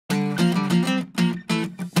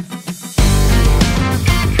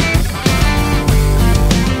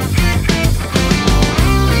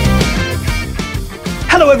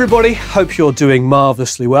everybody. Hope you're doing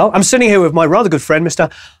marvelously well. I'm sitting here with my rather good friend,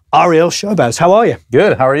 Mr. Ariel Chobaz. How are you?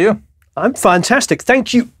 Good. How are you? I'm fantastic.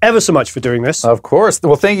 Thank you ever so much for doing this. Of course.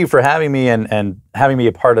 Well, thank you for having me and having me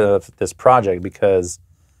a part of this project, because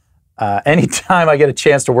anytime I get a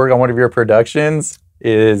chance to work on one of your productions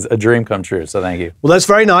is a dream come true. So thank you. Well, that's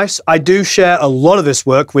very nice. I do share a lot of this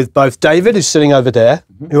work with both David, who's sitting over there,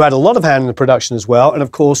 who had a lot of hand in the production as well, and of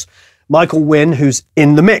course, Michael Wynn, who's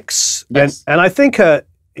in the mix. Yes. And I think,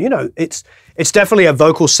 you know, it's definitely a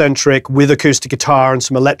vocal-centric with acoustic guitar and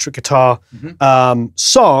some electric guitar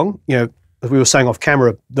song. You know, as we were saying off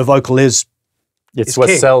camera, the vocal is what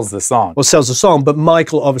king. sells the song. What sells the song. But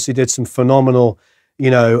Michael obviously did some phenomenal, you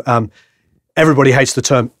know, everybody hates the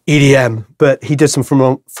term EDM, but he did some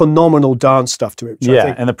phenomenal dance stuff to it.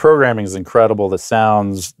 Yeah, and the programming is incredible. The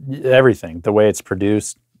sounds, everything, the way it's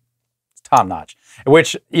produced, it's top notch.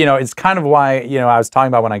 Which, you know, it's kind of why, you know, I was talking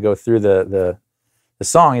about when I go through the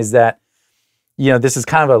song is that, you know, this is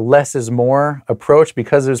kind of a less is more approach,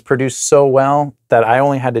 because it was produced so well that I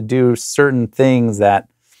only had to do certain things that,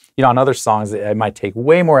 you know, on other songs it might take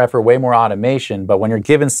way more effort, way more automation. But when you're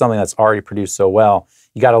given something that's already produced so well,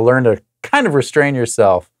 you got to learn to kind of restrain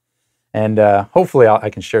yourself. And hopefully I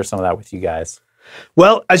can share some of that with you guys.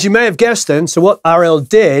 Well, as you may have guessed then, so what Ariel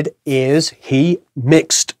did is he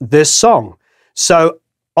mixed this song. So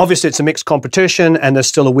obviously it's a mixed competition and there's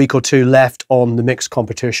still a week or two left on the mixed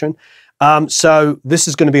competition. So this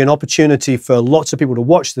is going to be an opportunity for lots of people to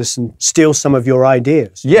watch this and steal some of your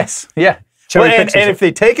ideas. Yes, yeah. Well, and if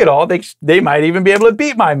they take it all, they might even be able to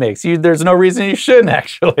beat my mix. There's no reason you shouldn't,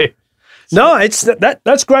 actually. No,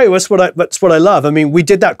 that's great. That's what I love. I mean, we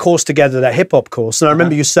did that course together, that hip hop course, and I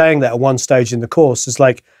remember you saying that at one stage in the course. It's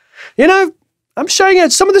like, you know, I'm showing you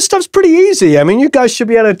some of this stuff's pretty easy. I mean, you guys should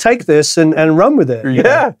be able to take this and run with it.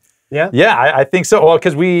 Yeah, yeah. I think so. Well,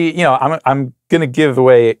 because you know, I'm gonna give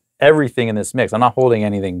away everything in this mix. I'm not holding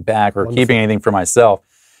anything back or keeping anything for myself.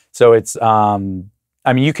 So it's,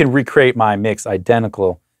 I mean, you can recreate my mix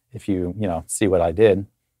identical if you know, see what I did.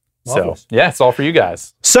 Marvelous. So yeah, it's all for you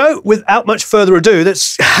guys. So without much further ado,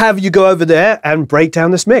 let's have you go over there and break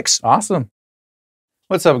down this mix. Awesome.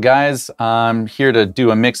 What's up, guys? I'm here to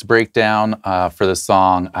do a mix breakdown for the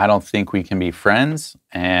song I Don't Think We Can Be Friends.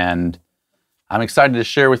 And I'm excited to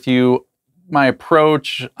share with you my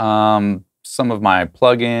approach, some of my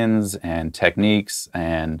plugins and techniques,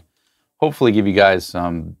 and hopefully give you guys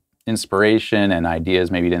some inspiration and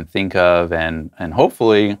ideas maybe you didn't think of, and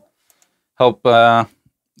hopefully help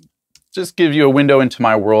just give you a window into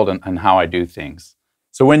my world and how I do things.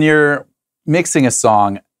 So when you're mixing a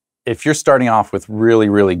song, if you're starting off with really,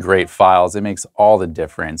 really great files, it makes all the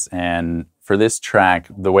difference. And for this track,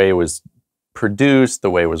 the way it was produced, the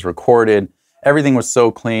way it was recorded, everything was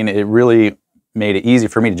so clean. It really made it easy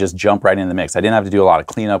for me to just jump right into the mix. I didn't have to do a lot of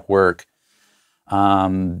cleanup work.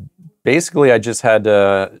 Basically, I just had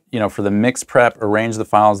to, you know, for the mix prep, arrange the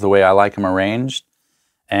files the way I like them arranged,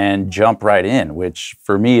 and jump right in, which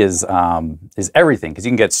for me is everything, because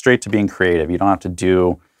you can get straight to being creative. You don't have to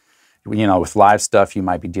do, you know, with live stuff, you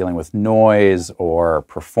might be dealing with noise or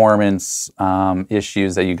performance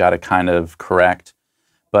issues that you got to kind of correct.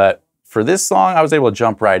 But for this song, I was able to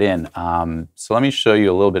jump right in. So let me show you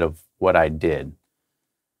a little bit of what I did.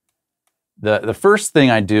 The first thing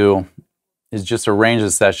I do is just arrange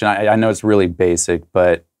the session. I know it's really basic,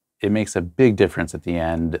 but it makes a big difference at the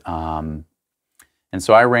end. And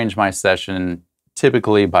so I arrange my session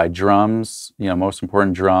typically by drums, you know, most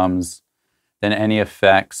important drums, then any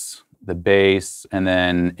effects, the bass, and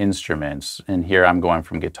then instruments. And here I'm going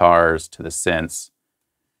from guitars to the synths,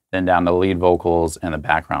 then down to lead vocals and the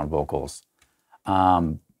background vocals.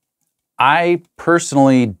 I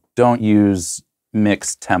personally don't use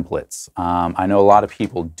mixed templates. I know a lot of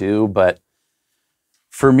people do, but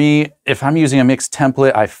for me, if I'm using a mixed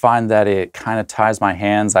template, I find that it kind of ties my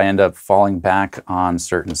hands. I end up falling back on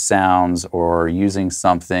certain sounds or using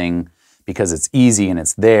something because it's easy and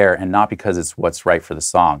it's there, and not because it's what's right for the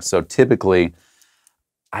song. So typically,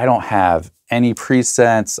 I don't have any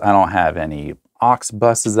presets. I don't have any aux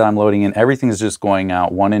buses that I'm loading in. Everything is just going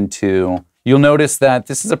out 1 and 2. You'll notice that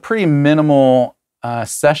this is a pretty minimal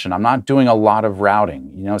session. I'm not doing a lot of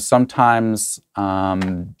routing. You know, sometimes,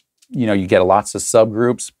 you know, you get lots of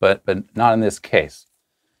subgroups, but not in this case.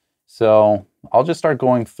 So I'll just start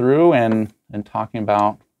going through and talking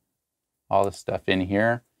about all the stuff in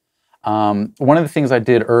here. One of the things I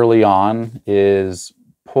did early on is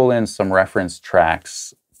pull in some reference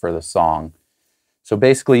tracks for the song. So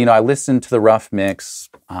basically, you know, I listened to the rough mix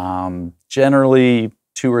generally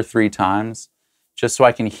 2 or 3 times, just so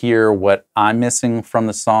I can hear what I'm missing from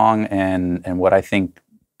the song and what I think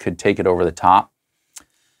could take it over the top.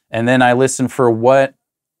 And then I listen for what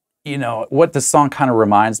the song kind of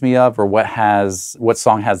reminds me of, or what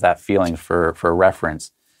song has that feeling for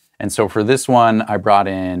reference. And so for this one, I brought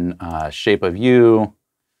in Shape of You.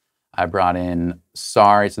 I brought in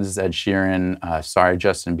Sorry, so this is Ed Sheeran, Sorry,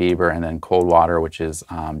 Justin Bieber, and then Cold Water, which is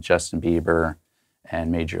Justin Bieber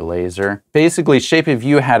and Major Lazer. Basically, Shape of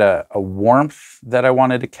You had a warmth that I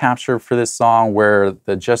wanted to capture for this song, where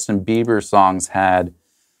the Justin Bieber songs had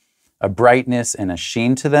a brightness and a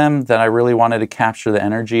sheen to them that I really wanted to capture the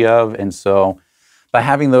energy of. And so by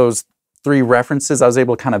having those three references, I was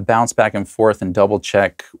able to kind of bounce back and forth and double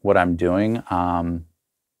check what I'm doing.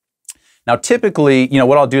 Now, typically,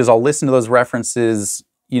 what I'll do is I'll listen to those references,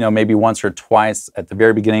 maybe once or twice at the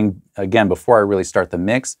very beginning, again, before I really start the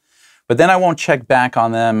mix. But then I won't check back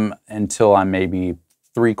on them until I'm maybe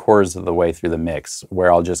 3/4 of the way through the mix,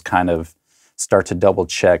 where I'll just kind of start to double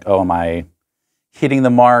check, oh, am I hitting the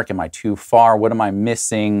mark? Am I too far? What am I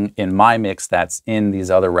missing in my mix that's in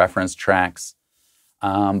these other reference tracks?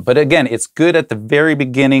 But again, it's good at the very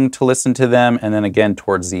beginning to listen to them, and then again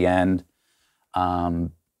towards the end.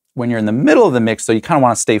 When you're in the middle of the mix, though, you kind of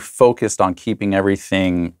want to stay focused on keeping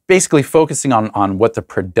everything, basically focusing on what the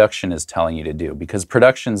production is telling you to do, because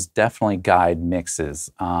productions definitely guide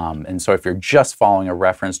mixes. And so if you're just following a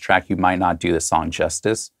reference track, you might not do the song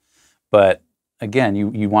justice. But again,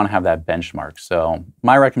 you want to have that benchmark. So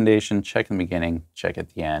my recommendation, check in the beginning, check at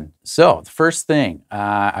the end. So the first thing,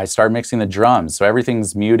 I start mixing the drums. So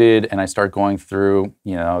everything's muted, and I start going through,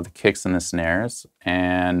 the kicks and the snares.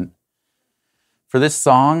 And for this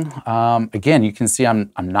song, again, you can see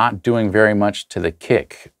I'm not doing very much to the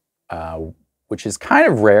kick, which is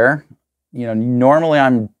kind of rare. Normally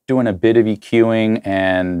I'm doing a bit of EQing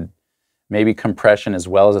and maybe compression as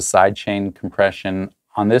well as a sidechain compression.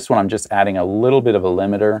 On this one, I'm just adding a little bit of a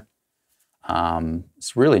limiter.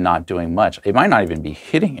 It's really not doing much. It might not even be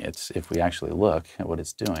hitting it if we actually look at what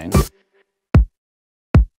it's doing.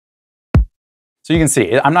 So you can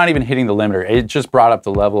see, I'm not even hitting the limiter. It just brought up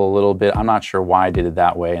the level a little bit. I'm not sure why I did it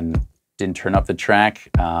that way and didn't turn up the track.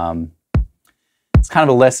 It's kind of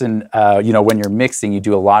a lesson, when you're mixing, you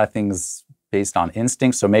do a lot of things based on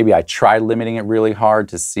instinct. So maybe I tried limiting it really hard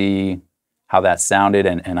to see how that sounded,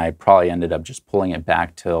 and I probably ended up just pulling it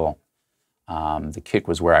back till the kick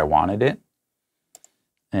was where I wanted it.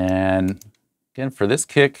 And again, for this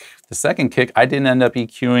kick, the second kick, I didn't end up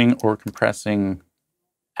EQing or compressing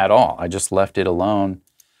at all. I just left it alone.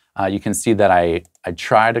 You can see that I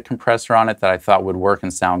tried a compressor on it that I thought would work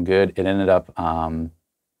and sound good. It ended up,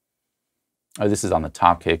 this is on the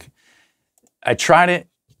top kick. I tried it.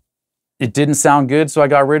 It didn't sound good, so I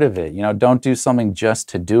got rid of it. Don't do something just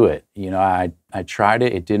to do it. I tried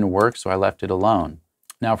it. It didn't work, so I left it alone.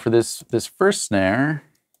 Now for this first snare,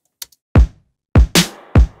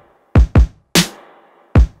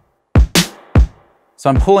 so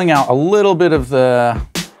I'm pulling out a little bit of the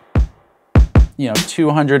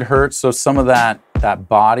 200 hertz, so some of that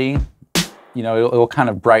body, it'll kind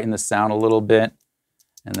of brighten the sound a little bit.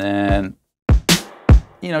 And then,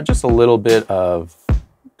 just a little bit of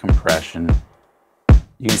compression.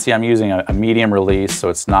 You can see I'm using a medium release, so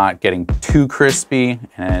it's not getting too crispy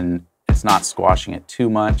and it's not squashing it too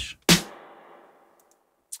much.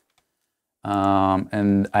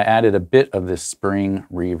 And I added a bit of this spring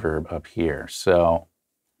reverb up here. So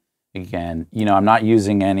again, I'm not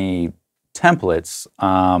using any templates,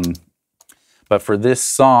 but for this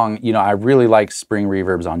song, I really like spring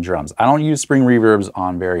reverbs on drums. I don't use spring reverbs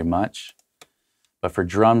on very much, but for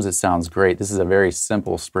drums, it sounds great. This is a very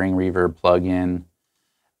simple spring reverb plugin.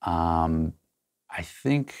 I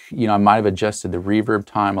think, I might have adjusted the reverb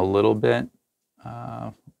time a little bit,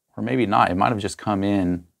 or maybe not. It might have just come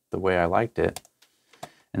in the way I liked it.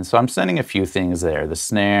 And so I'm sending a few things there, the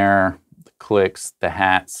snare, the clicks, the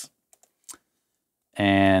hats.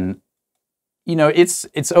 And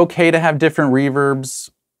it's okay to have different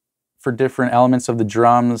reverbs for different elements of the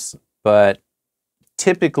drums, but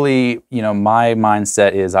typically, my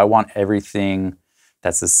mindset is I want everything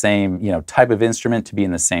that's the same, type of instrument to be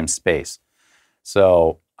in the same space.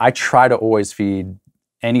 So I try to always feed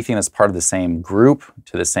anything that's part of the same group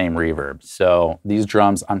to the same reverb. So these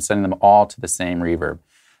drums, I'm sending them all to the same reverb.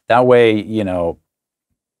 That way,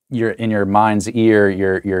 you're in your mind's ear,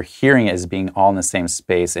 you're hearing it as being all in the same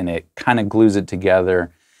space, and it kind of glues it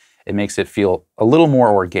together. It makes it feel a little more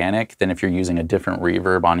organic than if you're using a different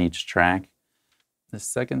reverb on each track. The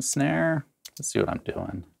second snare, let's see what I'm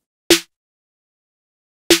doing.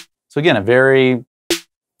 So again, a very,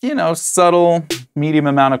 subtle, medium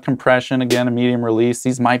amount of compression. Again, a medium release.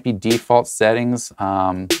 These might be default settings.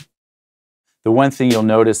 The one thing you'll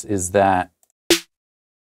notice is that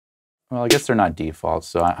well, I guess they're not default,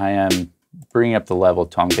 so I am bringing up the level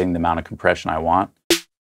till I'm getting the amount of compression I want.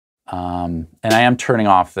 And I am turning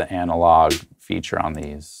off the analog feature on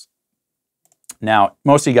these. Now,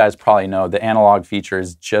 most of you guys probably know the analog feature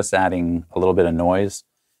is just adding a little bit of noise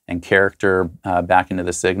and character back into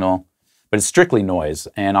the signal, but it's strictly noise.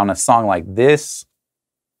 And on a song like this,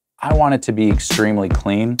 I want it to be extremely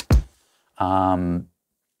clean.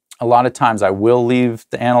 A lot of times I will leave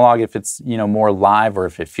the analog if it's, you know, more live or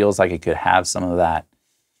if it feels like it could have some of that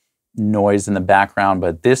noise in the background.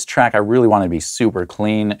 But this track, I really want it to be super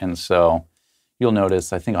clean. And so you'll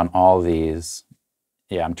notice, I think on all of these,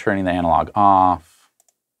 yeah, I'm turning the analog off.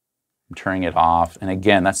 I'm turning it off. And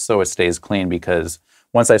again, that's so it stays clean, because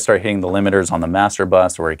once I start hitting the limiters on the master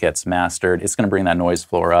bus where it gets mastered, it's going to bring that noise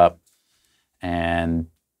floor up. And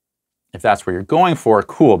if that's what you're going for,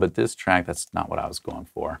 cool. But this track, that's not what I was going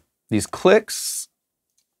for. These clicks,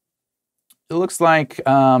 it looks like,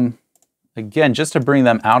 again, just to bring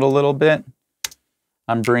them out a little bit,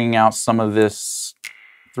 I'm bringing out some of this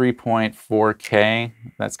 3.4K.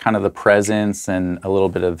 That's kind of the presence and a little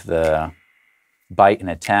bit of the bite and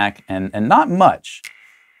attack, and not much,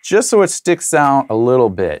 just so it sticks out a little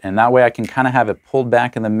bit. And that way I can kind of have it pulled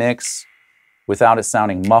back in the mix without it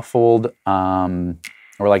sounding muffled or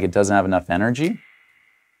like it doesn't have enough energy.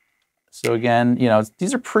 So again, you know,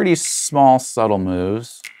 these are pretty small, subtle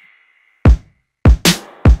moves.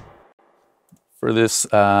 For this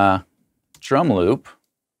drum loop,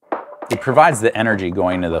 it provides the energy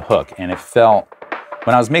going to the hook. And it felt,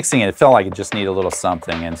 when I was mixing it, it felt like it just needed a little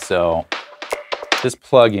something. And so this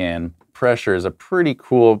plug-in, Pressure, is a pretty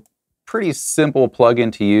cool, pretty simple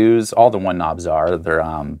plug-in to use. All the one knobs are.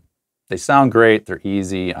 They sound great, they're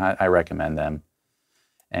easy, I recommend them.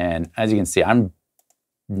 And as you can see, I'm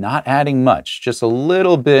not adding much, just a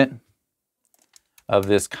little bit of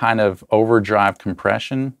this kind of overdrive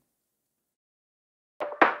compression.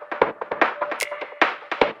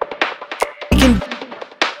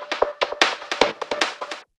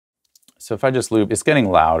 So if I just loop, it's getting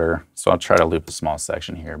louder, so I'll try to loop a small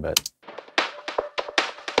section here, but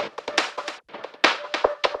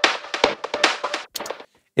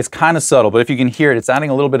it's kind of subtle, but if you can hear it, it's adding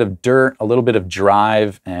a little bit of dirt, a little bit of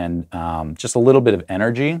drive, and just a little bit of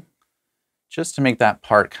energy, just to make that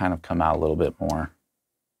part kind of come out a little bit more.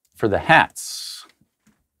 For the hats,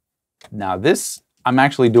 now this, I'm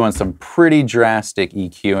actually doing some pretty drastic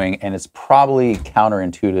EQing, and it's probably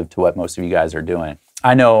counterintuitive to what most of you guys are doing.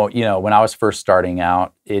 I know, you know, when I was first starting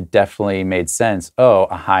out, it definitely made sense. Oh,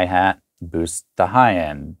 a hi-hat boosts the high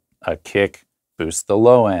end, a kick boosts the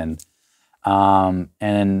low end.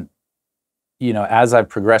 And, you know, as I've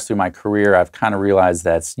progressed through my career, I've kind of realized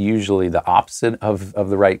that's usually the opposite of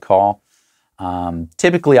the right call.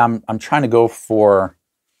 Typically, I'm trying to go for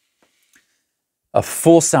a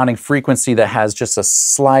full sounding frequency that has just a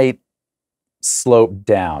slight slope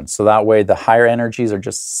down. So that way the higher energies are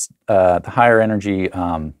just, the higher energy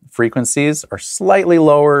frequencies are slightly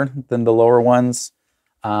lower than the lower ones.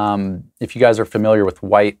 If you guys are familiar with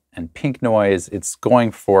white and pink noise, it's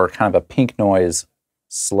going for kind of a pink noise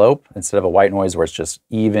slope instead of a white noise where it's just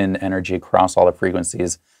even energy across all the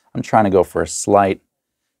frequencies. I'm trying to go for a slight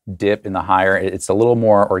dip in the higher. It's a little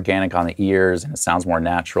more organic on the ears and it sounds more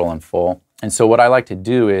natural and full. And so what I like to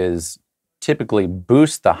do is typically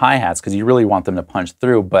boost the hi-hats because you really want them to punch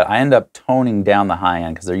through, but I end up toning down the high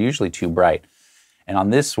end because they're usually too bright. And on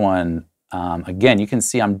this one, again, you can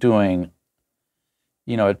see I'm doing,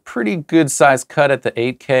 you know, a pretty good size cut at the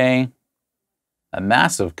 8K, a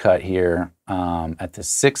massive cut here at the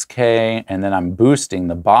 6K, and then I'm boosting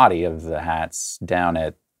the body of the hats down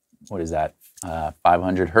at, what is that,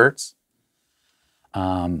 500 hertz.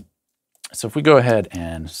 So if we go ahead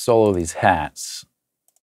and solo these hats,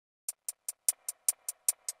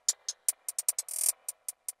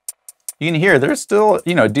 you can hear there's still,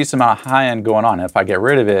 you know, a decent amount of high end going on. And if I get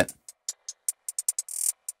rid of it,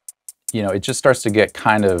 you know, it just starts to get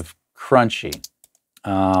kind of crunchy.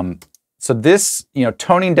 So this, you know,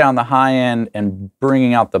 toning down the high end and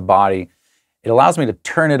bringing out the body, it allows me to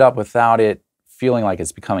turn it up without it feeling like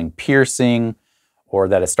it's becoming piercing or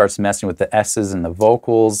that it starts messing with the S's and the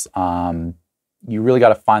vocals. You really got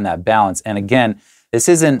to find that balance. And again, this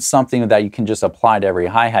isn't something that you can just apply to every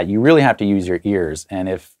hi-hat. You really have to use your ears. And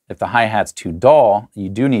if the hi-hat's too dull, you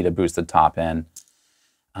do need to boost the top end.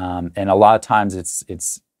 And a lot of times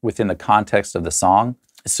it's within the context of the song.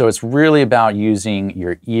 So it's really about using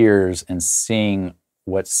your ears and seeing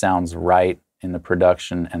what sounds right in the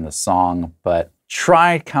production and the song. But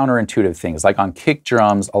try counterintuitive things. Like on kick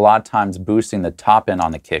drums, a lot of times boosting the top end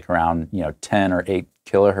on the kick around, you know, 10 or 8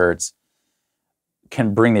 kilohertz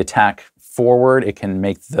can bring the attack forward. It can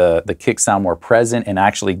make the kick sound more present and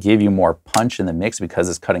actually give you more punch in the mix because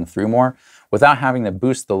it's cutting through more without having to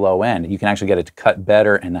boost the low end. You can actually get it to cut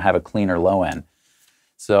better and have a cleaner low end.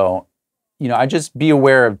 So, you know, I just be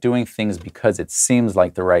aware of doing things because it seems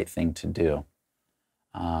like the right thing to do.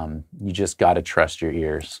 You just got to trust your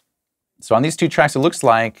ears. So on these two tracks, it looks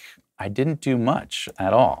like I didn't do much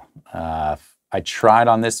at all. I tried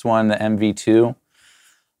on this one, the MV2,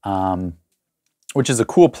 which is a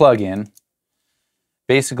cool plugin.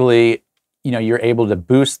 Basically, you know, you're able to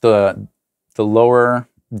boost the lower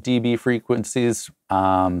dB frequencies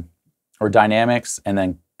or dynamics and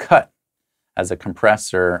then cut as a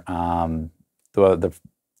compressor the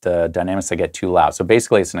dynamics that get too loud. So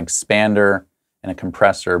basically it's an expander and a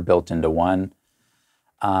compressor built into one.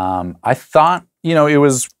 I thought, you know, it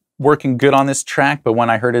was working good on this track, but when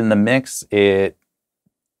I heard it in the mix, it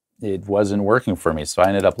wasn't working for me, so I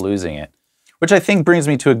ended up losing it. Which I think brings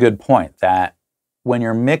me to a good point, that when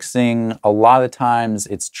you're mixing, a lot of the times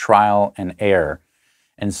it's trial and error.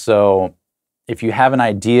 And so if you have an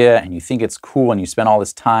idea and you think it's cool and you spend all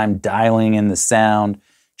this time dialing in the sound,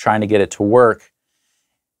 trying to get it to work,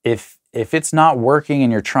 if it's not working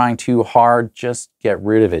and you're trying too hard, just get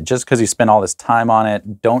rid of it. Just because you spend all this time on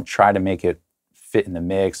it, don't try to make it fit in the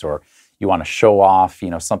mix, or you want to show off, you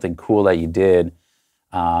know, something cool that you did.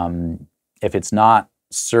 If it's not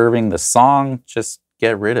serving the song, just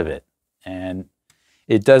get rid of it. And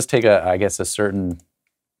it does take I guess a certain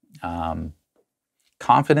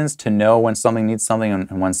confidence to know when something needs something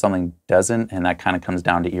and when something doesn't, and that kind of comes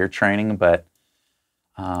down to ear training. But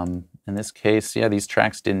in this case, yeah, these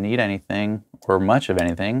tracks didn't need anything or much of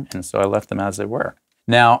anything, and so I left them as they were.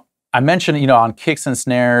 Now, I mentioned, you know, on kicks and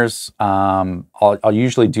snares, I'll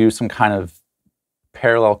usually do some kind of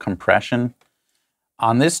parallel compression.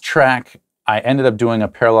 On this track, I ended up doing a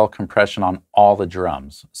parallel compression on all the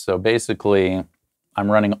drums. So basically, I'm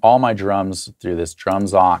running all my drums through this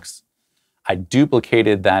drums aux. I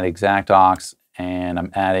duplicated that exact aux, and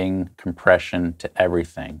I'm adding compression to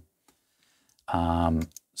everything.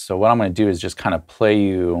 So what I'm going to do is just kind of play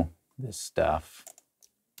you this stuff.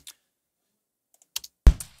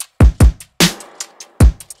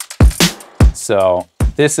 So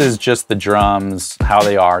this is just the drums, how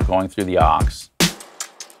they are going through the aux.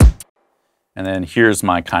 And then here's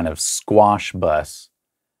my kind of squash bus,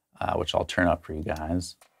 which I'll turn up for you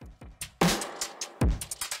guys.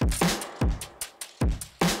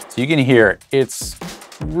 So you can hear it's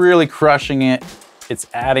really crushing it. It's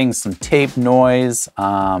adding some tape noise.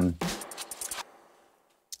 I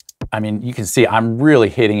mean, you can see I'm really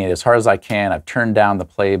hitting it as hard as I can. I've turned down the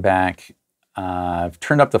playback. I've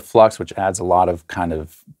turned up the flux, which adds a lot of kind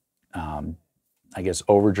of, I guess,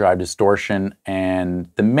 overdrive distortion. And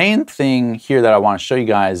the main thing here that I want to show you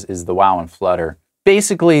guys is the wow and flutter.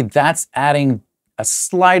 Basically, that's adding a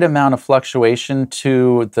slight amount of fluctuation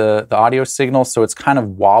to the audio signal, so it's kind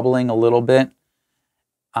of wobbling a little bit.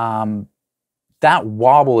 That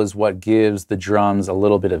wobble is what gives the drums a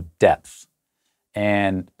little bit of depth.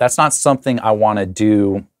 And that's not something I want to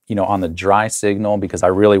do, you know, on the dry signal, because I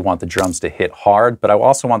really want the drums to hit hard, but I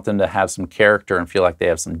also want them to have some character and feel like they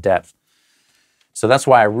have some depth. So that's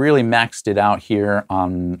why I really maxed it out here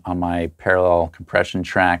on my parallel compression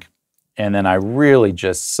track. And then I really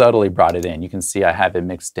just subtly brought it in. You can see I have it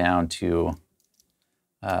mixed down to,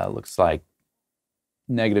 looks like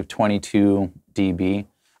 -22 dB.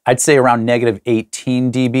 I'd say around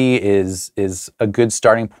 -18 dB is a good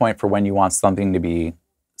starting point for when you want something to be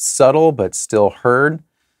subtle but still heard.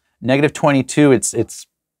 -22, it's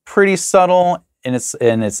pretty subtle, and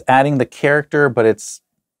it's adding the character, but it's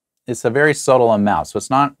a very subtle amount. So it's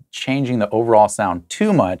not changing the overall sound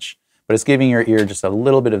too much, but it's giving your ear just a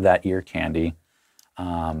little bit of that ear candy.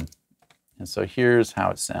 And so here's how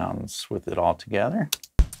it sounds with it all together.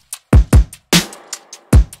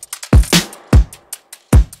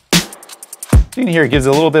 So you can hear it gives it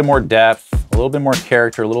a little bit more depth, a little bit more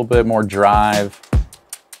character, a little bit more drive.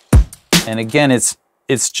 And again, it's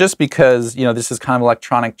just because, you know, this is kind of an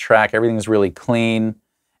electronic track, everything's really clean,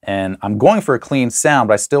 and I'm going for a clean sound,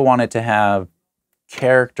 but I still want it to have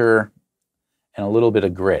character and a little bit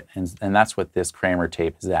of grit, and that's what this Kramer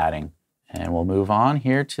tape is adding. And we'll move on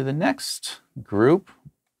here to the next group,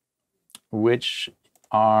 which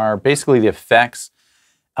are basically the effects.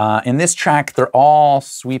 In this track, they're all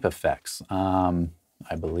sweep effects,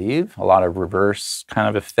 I believe. A lot of reverse kind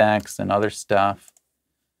of effects and other stuff.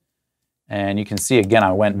 And you can see, again,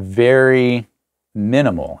 I went very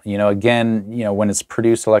minimal. You know, again, you know, when it's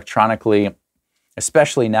produced electronically,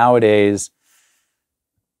 especially nowadays,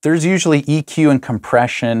 there's usually EQ and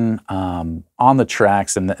compression on the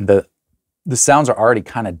tracks, and the sounds are already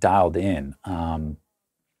kind of dialed in.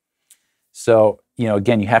 So, you know,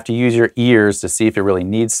 again, you have to use your ears to see if it really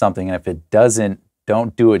needs something. And if it doesn't,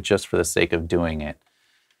 don't do it just for the sake of doing it.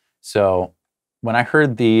 So when I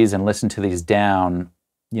heard these and listened to these down,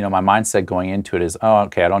 you know, my mindset going into it is, oh,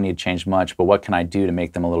 okay, I don't need to change much, but what can I do to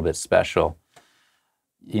make them a little bit special?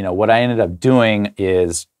 You know, what I ended up doing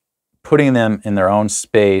is putting them in their own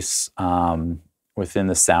space within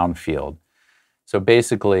the sound field. So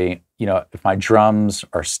basically, you know, if my drums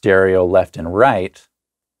are stereo left and right,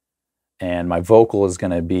 and my vocal is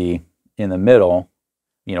going to be in the middle,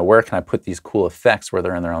 you know, where can I put these cool effects where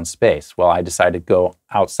they're in their own space? Well, I decided to go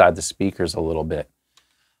outside the speakers a little bit.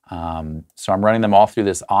 So I'm running them all through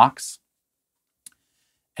this aux,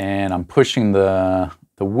 and I'm pushing the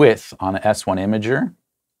width on an S1 imager,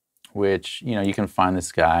 which, you know, you can find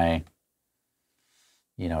this guy,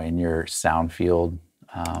 you know, in your sound field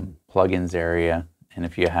plugins area. And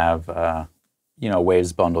if you have, you know, a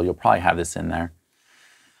Waves bundle, you'll probably have this in there.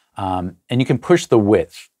 And you can push the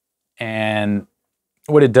width. And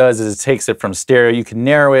what it does is it takes it from stereo. You can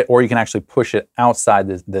narrow it, or you can actually push it outside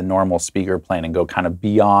the normal speaker plane and go kind of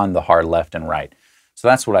beyond the hard left and right. So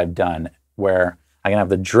that's what I've done, where I can have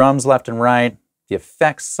the drums left and right, the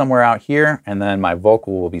effects somewhere out here, and then my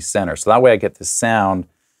vocal will be center. So that way I get this sound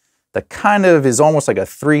that kind of is almost like a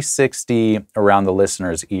 360 around the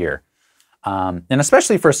listener's ear. And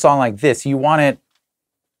especially for a song like this, you want it,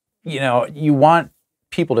 you know, you want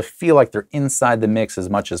people to feel like they're inside the mix as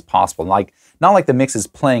much as possible. Like, not like the mix is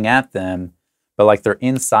playing at them, but like they're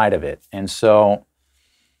inside of it. And so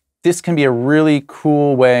this can be a really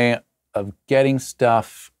cool way of getting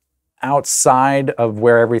stuff outside of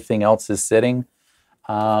where everything else is sitting.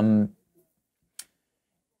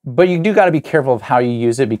 But you do got to be careful of how you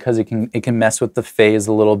use it, because it can mess with the phase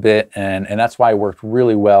a little bit, and that's why it worked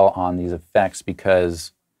really well on these effects,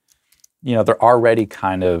 because, you know, they're already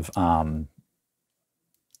kind of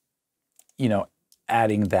you know,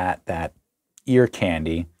 adding that ear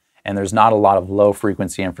candy, and there's not a lot of low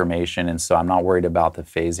frequency information, and so I'm not worried about the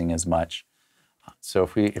phasing as much. So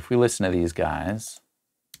if we listen to these guys,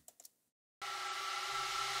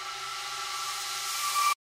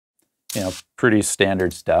 you know, pretty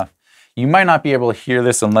standard stuff. You might not be able to hear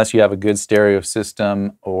this unless you have a good stereo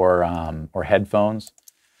system or headphones.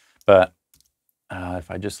 But if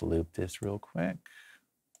I just loop this real quick.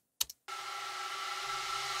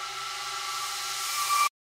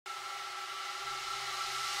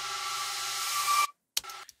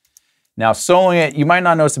 Now, soloing it, you might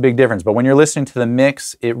not notice a big difference, but when you're listening to the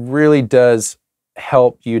mix, it really does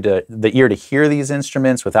help you the ear to hear these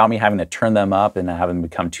instruments without me having to turn them up and have them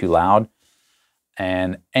become too loud.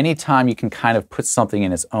 And anytime you can kind of put something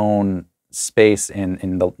in its own space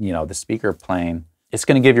in the, you know, the speaker plane, it's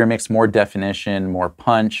going to give your mix more definition, more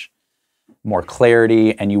punch, more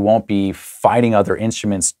clarity, and you won't be fighting other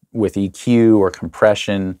instruments with EQ or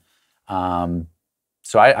compression.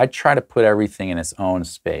 So I try to put everything in its own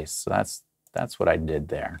space. So that's what I did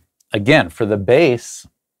there. Again, for the bass,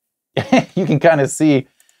 you can kind of see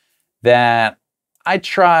that I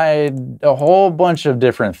tried a whole bunch of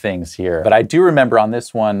different things here. But I do remember on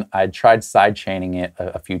this one, I tried side chaining it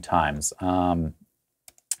a few times.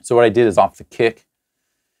 So what I did is off the kick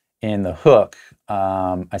in the hook,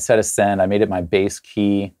 I set a send, I made it my bass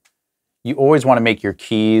key. You always want to make your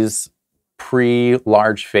keys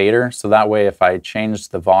pre-large fader, so that way if I change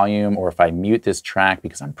the volume or if I mute this track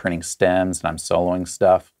because I'm printing stems and I'm soloing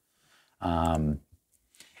stuff,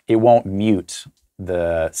 it won't mute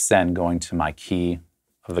the send going to my key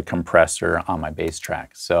of the compressor on my bass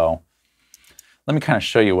track. So let me kind of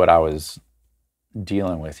show you what I was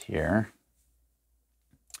dealing with here.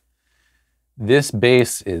 This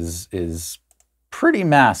bass is pretty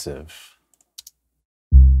massive.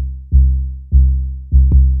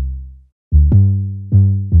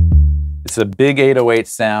 It's a big 808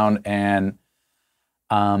 sound, and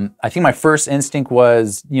I think my first instinct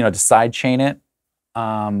was, you know, to side chain it.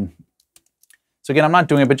 So again, I'm not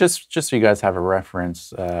doing it, but just so you guys have a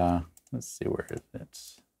reference. Let's see where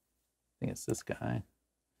it's. I think it's this guy.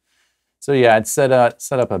 So yeah, I'd set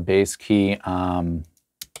up a bass key. So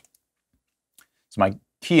my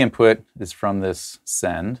key input is from this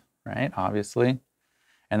send, right? Obviously,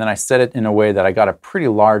 and then I set it in a way that I got a pretty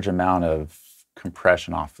large amount of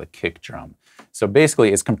compression off the kick drum. So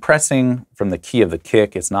basically it's compressing from the key of the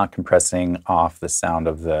kick, it's not compressing off the sound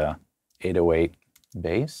of the 808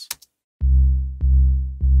 bass.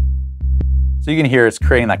 So you can hear it's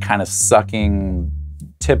creating that kind of sucking,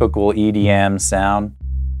 typical EDM sound.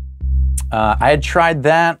 I had tried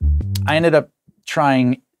that. I ended up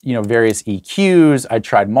trying, you know, various EQs. I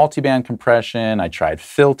tried multiband compression, I tried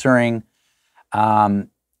filtering.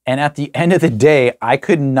 And at the end of the day, I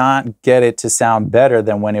could not get it to sound better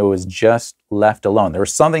than when it was just left alone. There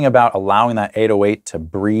was something about allowing that 808 to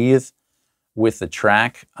breathe with the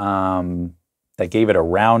track that gave it a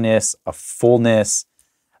roundness, a fullness,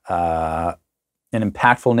 an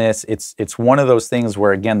impactfulness. It's one of those things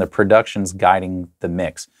where, again, the production's guiding the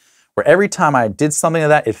mix. Where every time I did something of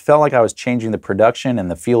that, it felt like I was changing the production and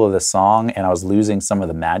the feel of the song, and I was losing some of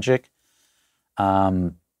the magic.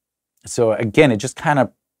 So again, it just kind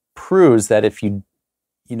of proves that if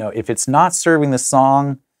if it's not serving the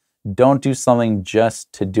song, don't do something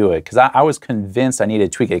just to do it. Because I was convinced I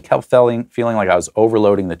needed to tweak it. It kept feeling like I was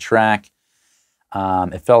overloading the track.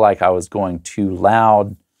 It felt like I was going too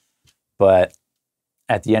loud. But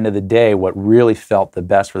at the end of the day, what really felt the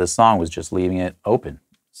best for the song was just leaving it open.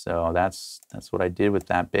 So that's what I did with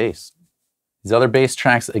that bass. These other bass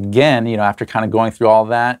tracks, again, after kind of going through all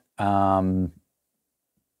that,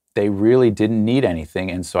 they really didn't need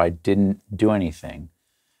anything, and so I didn't do anything.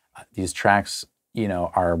 These tracks,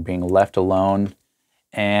 are being left alone.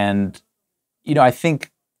 And, I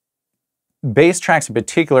think bass tracks in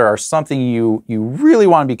particular are something you really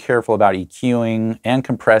want to be careful about EQing and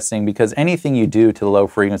compressing, because anything you do to the low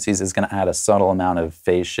frequencies is going to add a subtle amount of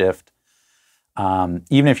phase shift,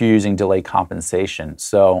 even if you're using delay compensation.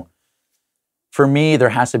 So for me, there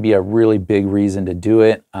has to be a really big reason to do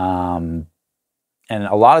it. And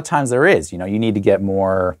a lot of times there is, you need to get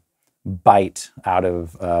more bite out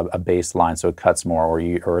of a bass line so it cuts more,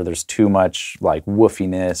 or there's too much like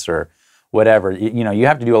woofiness or whatever. You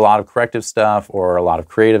have to do a lot of corrective stuff or a lot of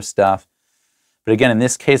creative stuff. But again, in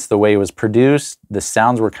this case, the way it was produced, the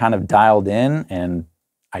sounds were kind of dialed in, and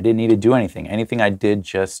I didn't need to do anything. Anything I did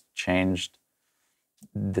just changed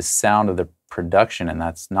the sound of the production, and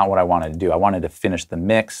that's not what I wanted to do. I wanted to finish the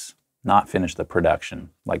mix, not finish the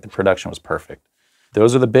production. Like, the production was perfect.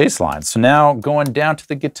 Those are the bass lines. So now going down to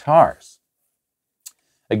the guitars.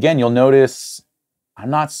 Again, you'll notice I'm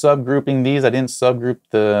not subgrouping these. I didn't subgroup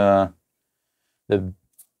the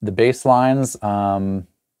bass lines,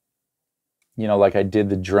 like I did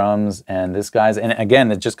the drums and this guy's. And again,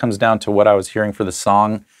 it just comes down to what I was hearing for the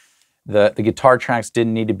song. The guitar tracks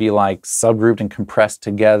didn't need to be like subgrouped and compressed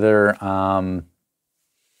together. I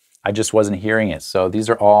just wasn't hearing it. So these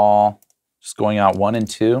are all just going out 1 and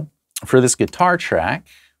 2. For this guitar track,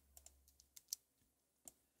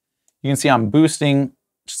 you can see I'm boosting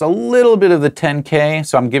just a little bit of the 10K,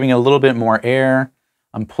 so I'm giving it a little bit more air.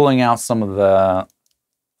 I'm pulling out some of the,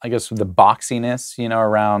 I guess, the boxiness,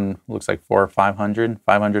 around, looks like 400 or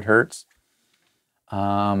 500 hertz.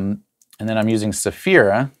 And then I'm using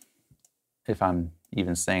Saphira, if I'm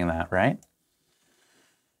even saying that right,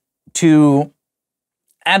 to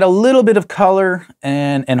add a little bit of color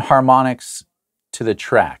and harmonics to the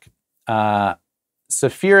track.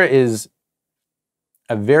 Saphira is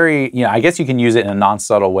a very, I guess you can use it in a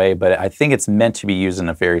non-subtle way, but I think it's meant to be used in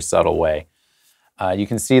a very subtle way. You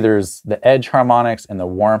can see there's the edge harmonics and the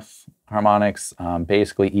warmth harmonics,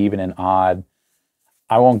 basically even and odd.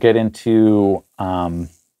 I won't get into, all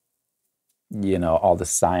the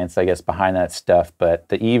science, I guess, behind that stuff, but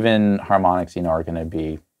the even harmonics, are going to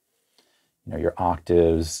be, your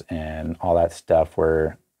octaves and all that stuff,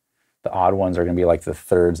 where the odd ones are going to be like the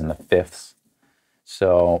thirds and the fifths.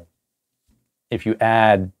 So if you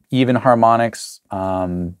add even harmonics,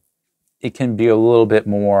 it can be a little bit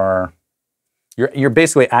more, you're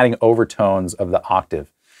basically adding overtones of the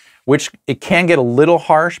octave, which it can get a little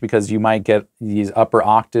harsh because you might get these upper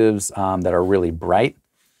octaves that are really bright.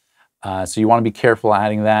 So you want to be careful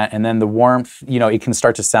adding that. And then the warmth, it can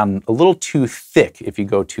start to sound a little too thick if you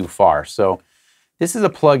go too far. So this is a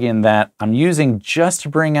plugin that I'm using just to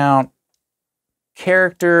bring out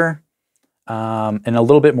character and a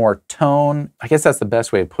little bit more tone. I guess that's the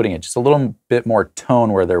best way of putting it. Just a little bit more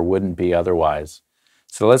tone where there wouldn't be otherwise.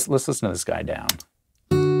 So let's listen to this guy down.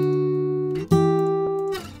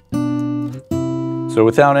 So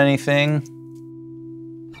without anything,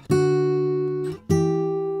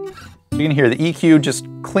 so you can hear the EQ just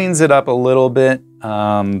cleans it up a little bit.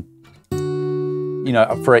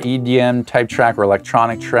 For an EDM type track or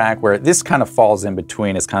electronic track, where this kind of falls in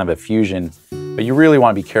between, it's kind of a fusion, but you really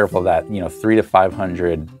want to be careful of that, 300 to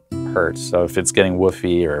 500 hertz. So if it's getting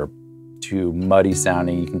woofy or too muddy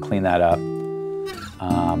sounding, you can clean that up.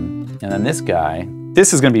 And then this guy,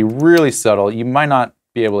 this is going to be really subtle. You might not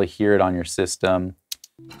be able to hear it on your system.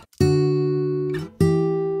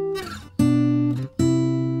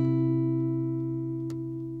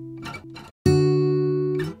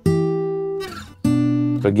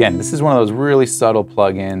 But again, this is one of those really subtle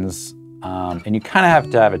plugins, and you kind of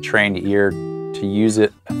have to have a trained ear to use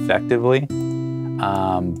it effectively.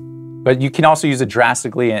 But you can also use it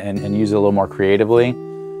drastically and use it a little more creatively.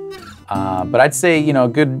 But I'd say, you know, a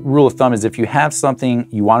good rule of thumb is if you have something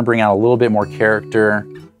you want to bring out a little bit more character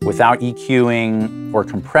without EQing or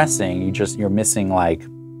compressing, you're missing like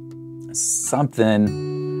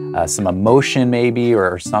something, some emotion maybe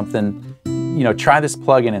or something. You know, try this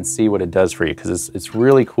plugin and see what it does for you, because it's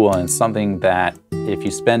really cool, and it's something that if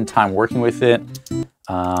you spend time working with it,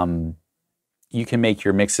 you can make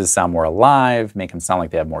your mixes sound more alive, make them sound like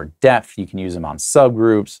they have more depth. You can use them on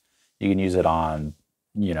subgroups. You can use it on,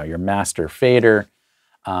 you know, your master fader.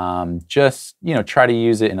 Just, you know, try to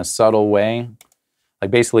use it in a subtle way.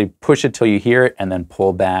 Like basically push it till you hear it and then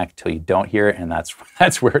pull back till you don't hear it, and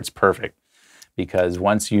that's where it's perfect. Because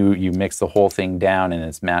once you mix the whole thing down and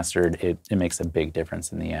it's mastered, it makes a big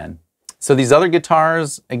difference in the end. So these other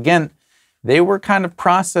guitars, again, they were kind of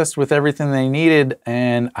processed with everything they needed,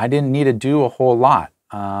 and I didn't need to do a whole lot.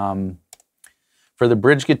 For the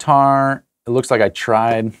bridge guitar, it looks like I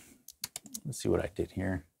tried, let's see what I did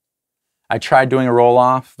here. I tried doing a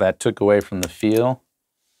roll-off. That took away from the feel,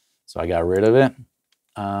 so I got rid of it.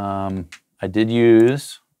 I did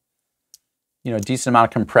use, you know, a decent amount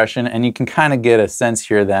of compression, and you can kind of get a sense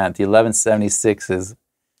here that the 1176 is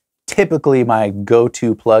typically my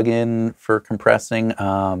go-to plugin for compressing.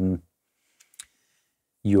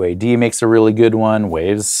 UAD makes a really good one.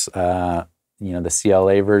 Waves, you know, the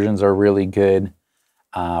CLA versions are really good.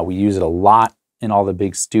 We use it a lot in all the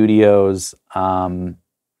big studios.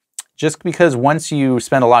 Just because once you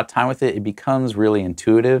spend a lot of time with it, it becomes really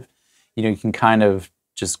intuitive. You know, you can kind of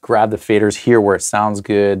just grab the faders, hear where it sounds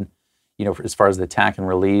good, you know, as far as the attack and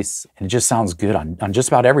release. And it just sounds good on just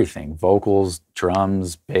about everything. Vocals,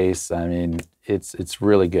 drums, bass, I mean, it's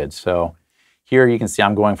really good. So here you can see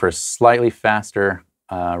I'm going for a slightly faster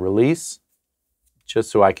release,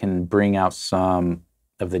 just so I can bring out some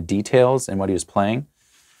of the details in what he was playing.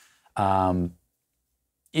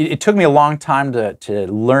 It took me a long time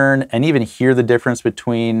to learn and even hear the difference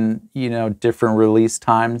between, you know, different release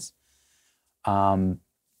times.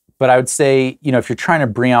 But I would say, you know, if you're trying to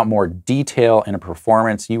bring out more detail in a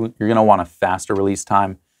performance, you're going to want a faster release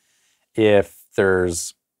time. If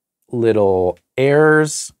there's little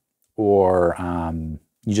errors or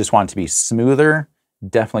you just want it to be smoother,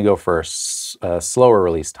 definitely go for a slower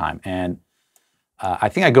release time. And I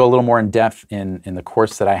think I go a little more in depth in the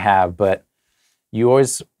course that I have, but you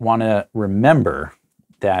always want to remember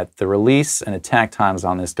that the release and attack times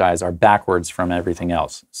on this, guys, are backwards from everything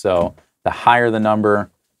else. So the higher the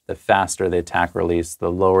number, the faster the attack release,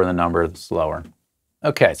 the lower the number, the slower.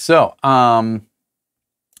 Okay, so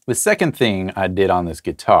the second thing I did on this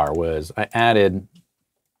guitar was I added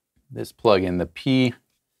this plugin, the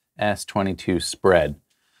PS22 Spread.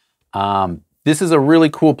 This is a really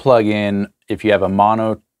cool plugin if you have a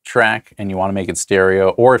mono track and you want to make it stereo,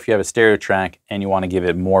 or if you have a stereo track and you want to give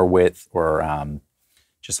it more width or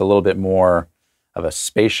just a little bit more of a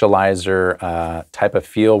spatializer type of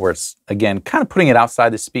feel, where it's, again, kind of putting it outside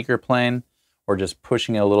the speaker plane or just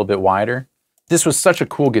pushing it a little bit wider. This was such a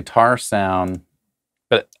cool guitar sound,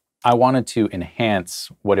 but I wanted to enhance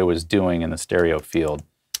what it was doing in the stereo field.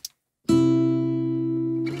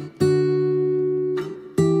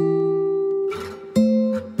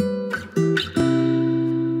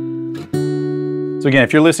 So again,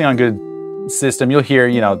 if you're listening on good system, you'll hear,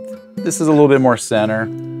 you know, this is a little bit more center.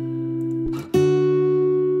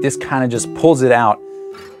 This kind of just pulls it out,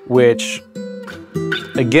 which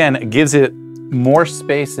again, gives it more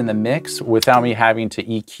space in the mix without me having to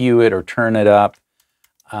EQ it or turn it up.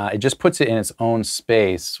 It just puts it in its own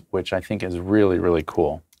space, which I think is really, really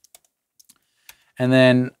cool. And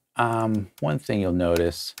then one thing you'll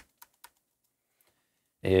notice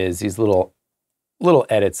is these little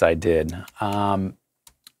edits I did.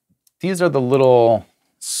 These are the little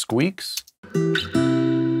squeaks.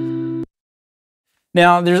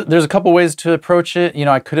 Now, there's a couple ways to approach it. You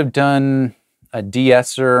know, I could have done a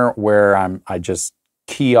de-esser where I just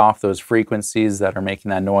key off those frequencies that are making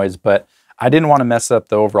that noise, but I didn't want to mess up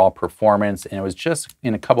the overall performance, and it was just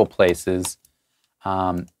in a couple places.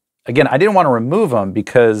 Again, I didn't want to remove them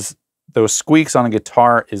because those squeaks on a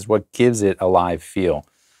guitar is what gives it a live feel.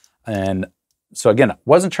 And so again, I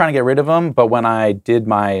wasn't trying to get rid of them, but when I did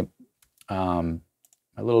my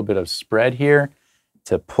a little bit of spread here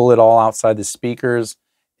to pull it all outside the speakers,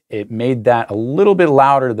 it made that a little bit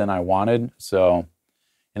louder than I wanted. So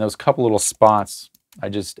in those couple little spots, I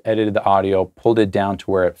just edited the audio, pulled it down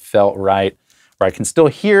to where it felt right, where I can still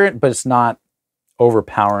hear it, but it's not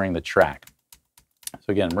overpowering the track.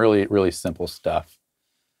 So again, really, really simple stuff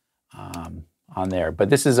on there. But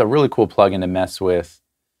this is a really cool plugin to mess with.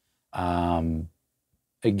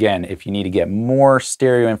 again, if you need to get more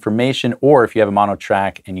stereo information, or if you have a mono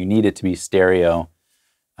track and you need it to be stereo,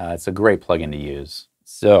 it's a great plugin to use.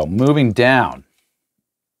 So moving down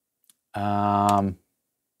to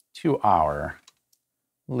our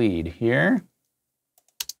lead here.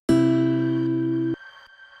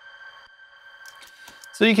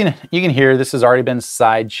 So you can hear this has already been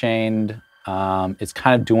side chained. It's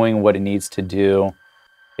kind of doing what it needs to do.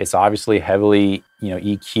 It's obviously heavily,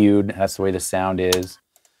 EQ'd. That's the way the sound is.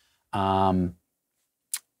 But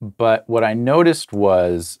what I noticed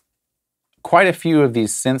was quite a few of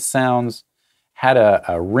these synth sounds had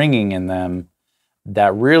a ringing in them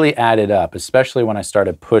that really added up, especially when I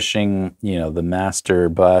started pushing, the master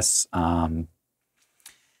bus. And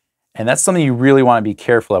that's something you really want to be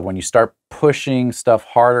careful of when you start pushing stuff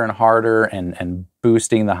harder and harder and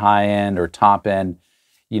boosting the high end or top end.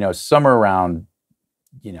 Somewhere around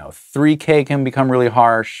 3K can become really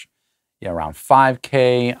harsh. Around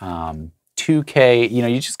 5K, 2K.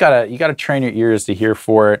 You just gotta train your ears to hear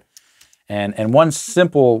for it. And one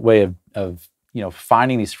simple way of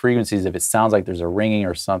finding these frequencies, if it sounds like there's a ringing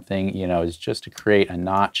or something, is just to create a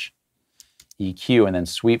notch EQ and then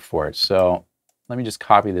sweep for it. So let me just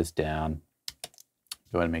copy this down.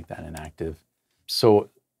 Go ahead and make that inactive. So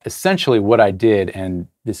essentially what I did, and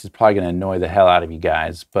this is probably going to annoy the hell out of you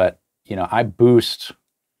guys, but I boost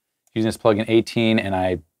using this plugin 18, and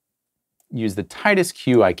I use the tightest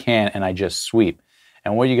Q I can, and I just sweep.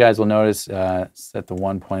 And what you guys will notice, set the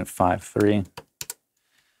 1.53.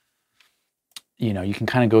 You can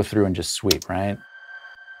kind of go through and just sweep, right?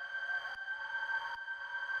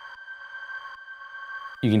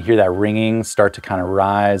 You can hear that ringing start to kind of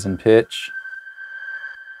rise in pitch.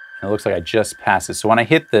 And it looks like I just passed it. So when I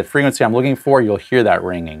hit the frequency I'm looking for, you'll hear that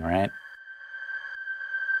ringing, right?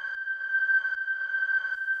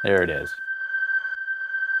 There it is.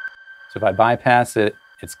 So if I bypass it,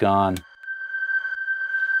 it's gone.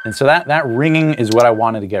 And so that ringing is what I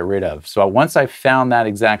wanted to get rid of. So once I found that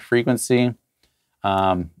exact frequency,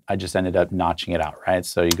 I just ended up notching it out, right?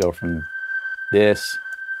 So you go from this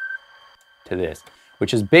to this,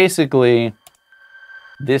 which is basically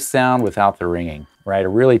this sound without the ringing, right? A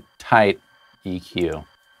really tight EQ.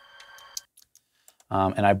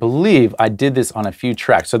 And I believe I did this on a few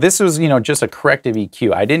tracks. So this was, just a corrective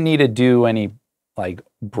EQ. I didn't need to do any like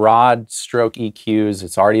broad stroke EQs.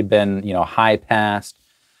 It's already been, high passed.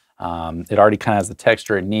 It already kind of has the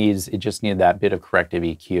texture it needs. It just needed that bit of corrective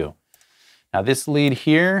EQ. Now this lead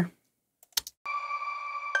here,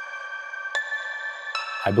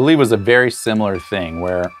 I believe was a very similar thing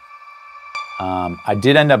where I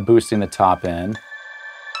did end up boosting the top end.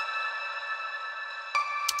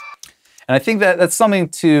 And I think that's something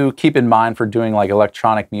to keep in mind for doing like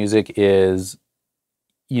electronic music is,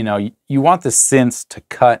 you want the synths to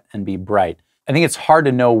cut and be bright. I think it's hard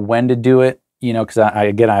to know when to do it, because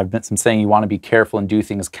I've been saying you want to be careful and do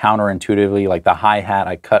things counterintuitively, like the hi-hat,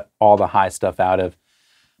 I cut all the high stuff out of.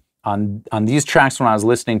 On these tracks, when I was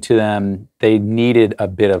listening to them, they needed a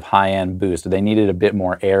bit of high-end boost. They needed a bit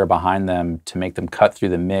more air behind them to make them cut through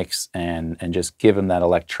the mix and just give them that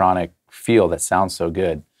electronic feel that sounds so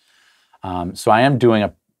good. So I am doing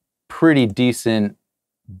a pretty decent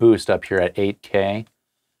boost up here at 8K.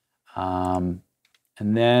 And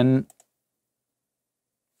then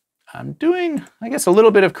I'm doing, I guess, a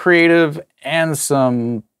little bit of creative and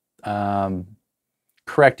some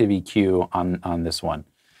corrective EQ on this one.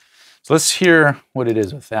 So let's hear what it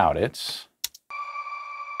is without it.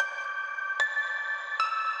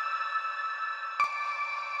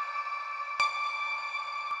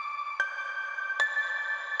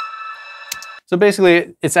 So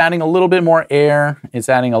basically, it's adding a little bit more air. It's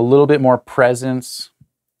adding a little bit more presence.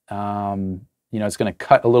 It's going to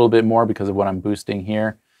cut a little bit more because of what I'm boosting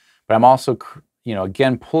here. But I'm also,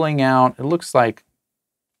 again, pulling out, it looks like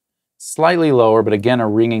slightly lower, but again, a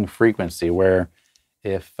ringing frequency where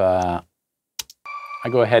if I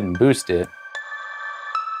go ahead and boost it,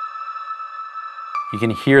 you can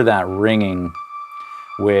hear that ringing,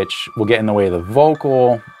 which will get in the way of the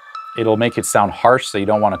vocal. It'll make it sound harsh, so you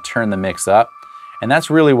don't want to turn the mix up. And that's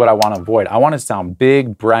really what I want to avoid. I want it to sound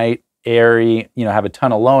big, bright, airy, have a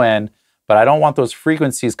ton of low end, but I don't want those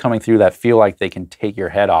frequencies coming through that feel like they can take your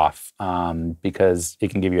head off because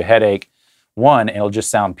it can give you a headache. One, it'll just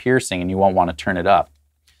sound piercing and you won't want to turn it up.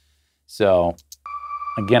 So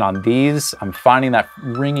again, on these, I'm finding that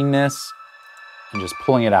ringiness and just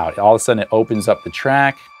pulling it out. All of a sudden, it opens up the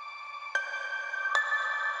track.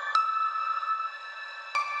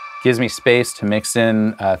 Gives me space to mix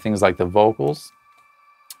in things like the vocals.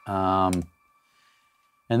 And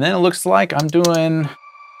then it looks like I'm doing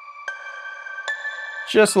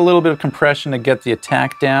Just a little bit of compression to get the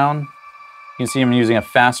attack down. You can see I'm using a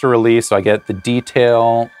faster release, so I get the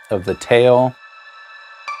detail of the tail.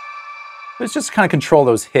 But it's just to kind of control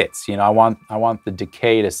those hits. You know, I want the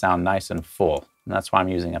decay to sound nice and full. And that's why I'm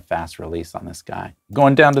using a fast release on this guy.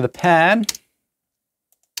 Going down to the pad.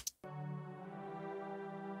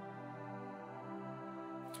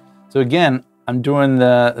 So again, I'm doing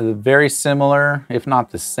the very similar, if not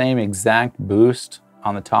the same exact boost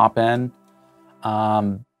on the top end.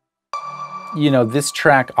 You know, this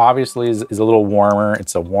track obviously is a little warmer.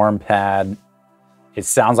 It's a warm pad. It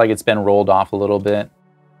sounds like it's been rolled off a little bit.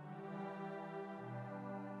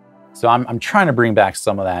 So I'm trying to bring back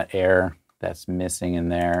some of that air that's missing in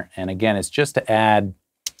there. And again, it's just to add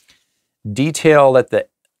detail, let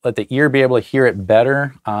the ear be able to hear it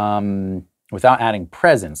better without adding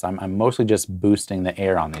presence. I'm mostly just boosting the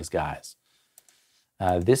air on these guys.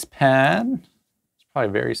 This pad is probably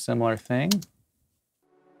a very similar thing.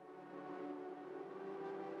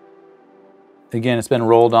 Again, it's been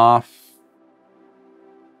rolled off.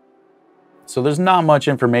 So there's not much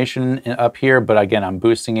information up here, but again, I'm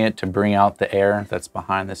boosting it to bring out the air that's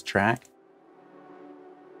behind this track.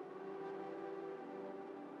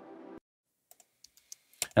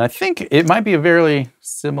 And I think it might be very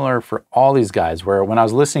similar for all these guys, where when I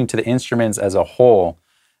was listening to the instruments as a whole,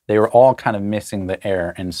 they were all kind of missing the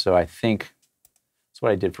air. And so I think that's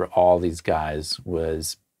what I did for all these guys,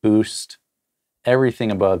 was boost everything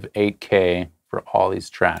above 8K for all these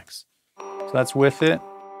tracks. So that's with it,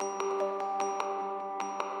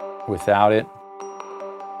 without it.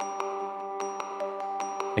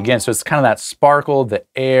 Again, so it's kind of that sparkle, the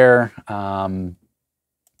air,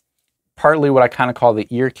 partly what I kind of call the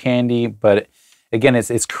ear candy, but again,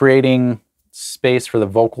 it's creating space for the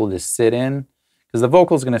vocal to sit in, because the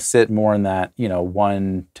vocal is going to sit more in that, you know,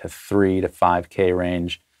 1 to 3 to 5K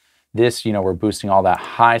range. This, you know, we're boosting all that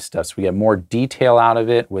high stuff, so we get more detail out of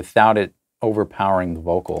it without it overpowering the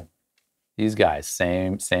vocal. These guys,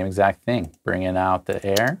 same exact thing, bringing out the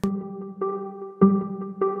air.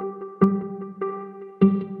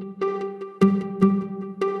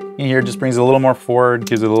 And here just brings it a little more forward,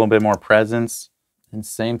 gives it a little bit more presence. And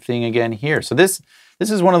same thing again here. So this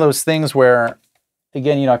is one of those things where,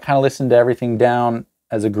 again, you know, I kind of listened to everything down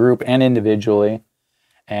as a group and individually.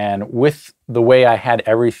 And with the way I had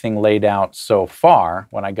everything laid out so far,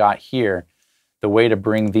 when I got here, the way to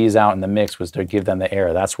bring these out in the mix was to give them the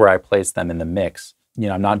air. That's where I placed them in the mix. You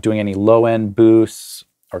know, I'm not doing any low-end boosts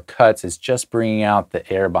or cuts. It's just bringing out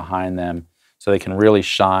the air behind them so they can really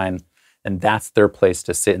shine. And that's their place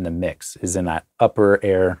to sit in the mix, is in that upper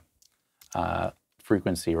air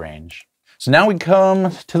frequency range. So now we come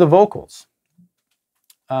to the vocals.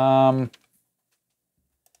 You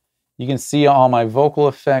can see all my vocal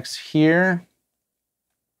effects here.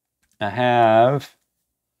 I have,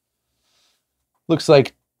 looks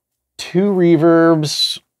like 2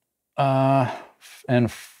 reverbs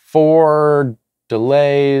and 4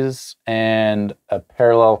 delays and a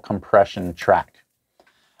parallel compression track.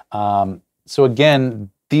 So again,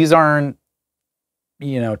 these aren't,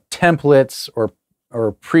 you know, templates or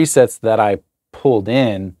presets that I pulled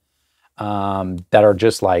in that are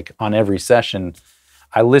just like on every session.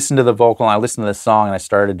 I listened to the vocal and I listened to the song and I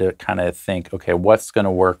started to kind of think, okay, what's going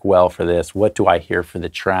to work well for this? What do I hear for the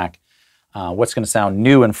track? What's going to sound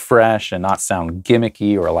new and fresh and not sound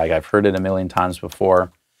gimmicky or like I've heard it a million times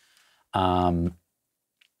before? And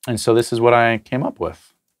so this is what I came up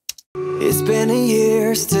with. It's been a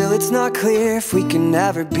year, still it's not clear if we can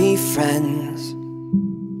ever be friends.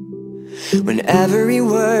 When every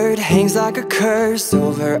word hangs like a curse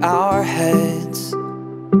over our heads.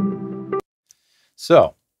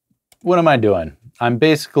 So, what am I doing? I'm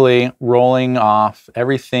basically rolling off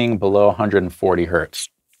everything below 140 hertz.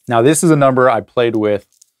 Now, this is a number I played with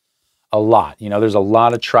a lot. You know, there's a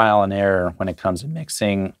lot of trial and error when it comes to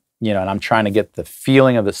mixing, you know, and I'm trying to get the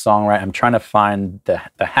feeling of the song right. I'm trying to find the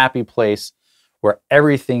happy place where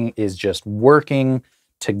everything is just working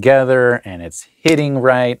together and it's hitting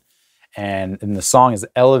right. And the song is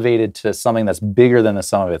elevated to something that's bigger than the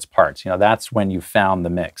sum of its parts. You know, that's when you found the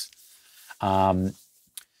mix.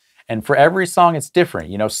 And for every song, it's different.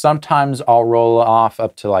 You know, sometimes I'll roll off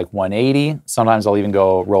up to like 180. Sometimes I'll even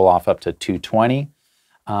go roll off up to 220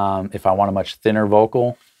 if I want a much thinner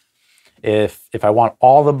vocal. If I want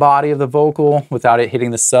all the body of the vocal without it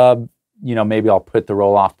hitting the sub, you know, maybe I'll put the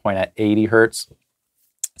roll off point at 80 hertz.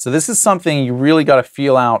 So this is something you really got to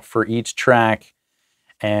feel out for each track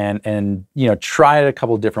and you know, try it a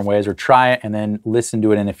couple of different ways, or try it and then listen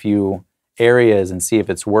to it in a few areas and see if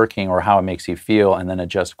it's working or how it makes you feel, and then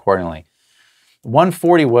adjust accordingly.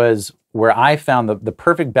 140 was where I found the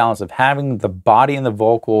perfect balance of having the body and the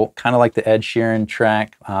vocal, kind of like the Ed Sheeran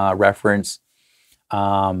track reference,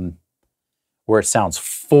 where it sounds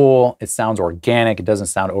full, it sounds organic, it doesn't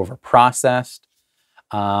sound over-processed,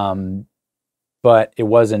 but it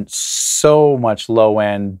wasn't so much low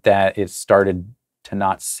end that it started to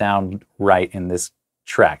not sound right in this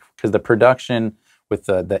track. Because the production with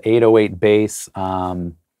the 808 bass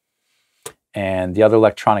and the other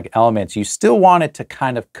electronic elements, you still want it to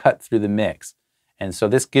kind of cut through the mix. And so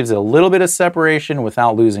this gives it a little bit of separation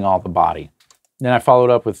without losing all the body. Then I followed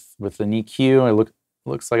up with an EQ. It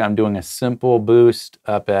looks like I'm doing a simple boost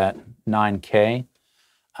up at 9K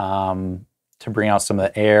to bring out some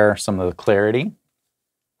of the air, some of the clarity.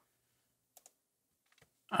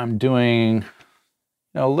 I'm doing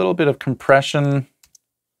a little bit of compression.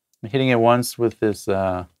 I'm hitting it once with this,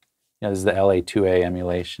 this is the LA2A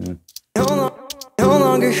emulation. No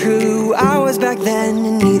longer who I was back then,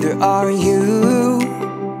 and neither are you.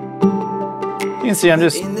 You can see I'm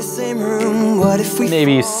just In the same room, what if we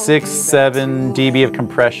maybe 6-7 dB of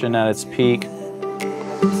compression at its peak.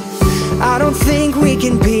 I don't think we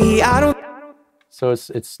can be, So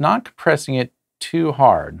it's not compressing it too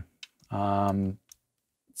hard.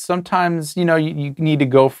 Sometimes, you need to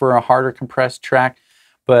go for a harder compressed track,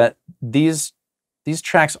 but these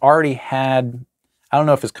tracks already had, I don't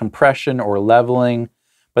know if it's compression or leveling,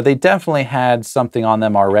 but they definitely had something on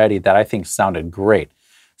them already that I think sounded great.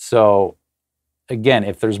 So again,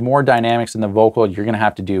 if there's more dynamics in the vocal, you're gonna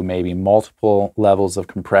have to do maybe multiple levels of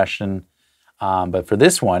compression. But for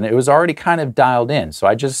this one, it was already kind of dialed in. So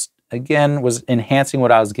I just, again, was enhancing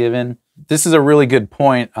what I was given. This is a really good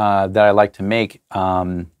point that I like to make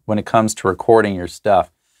when it comes to recording your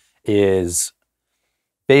stuff, is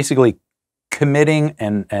basically committing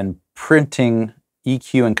and printing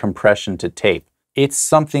EQ and compression to tape. It's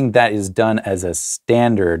something that is done as a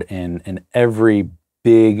standard in every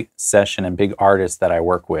big session and big artist that I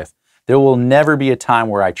work with. There will never be a time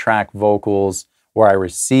where I track vocals, where I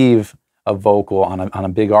receive a vocal on a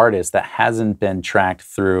big artist that hasn't been tracked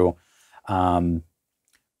through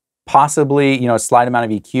possibly, a slight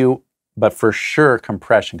amount of EQ, but for sure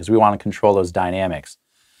compression, because we want to control those dynamics.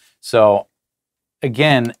 So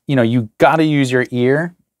again, you got to use your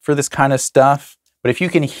ear for this kind of stuff. But if you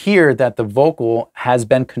can hear that the vocal has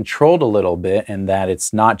been controlled a little bit, and that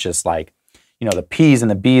it's not just like, the P's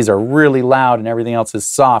and the B's are really loud and everything else is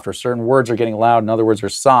soft, or certain words are getting loud and other words are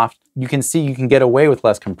soft, you can see you can get away with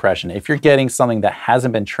less compression. If you're getting something that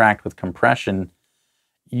hasn't been tracked with compression,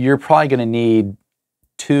 you're probably going to need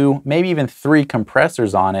 2, maybe even 3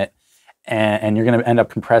 compressors on it, and you're going to end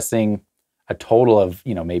up compressing a total of,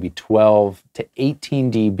 maybe 12 to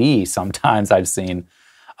 18 dB sometimes I've seen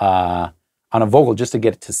on a vocal just to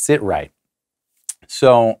get it to sit right.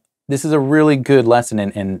 So this is a really good lesson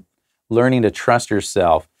in learning to trust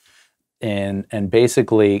yourself and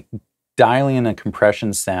basically dialing in a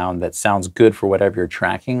compression sound that sounds good for whatever you're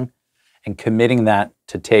tracking and committing that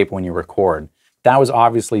to tape when you record. That was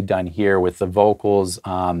obviously done here with the vocals.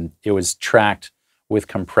 It was tracked with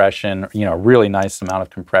compression, a really nice amount of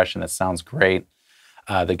compression that sounds great.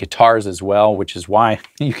 The guitars as well, which is why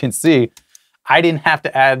you can see I didn't have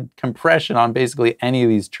to add compression on basically any of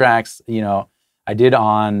these tracks. I did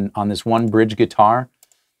on this one bridge guitar,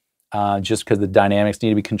 just because the dynamics need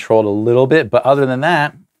to be controlled a little bit. But other than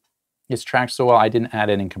that, it's tracked so well, I didn't add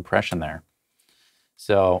any compression there.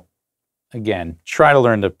 So again, try to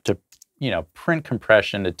learn to print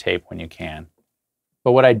compression to tape when you can.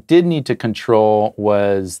 But what I did need to control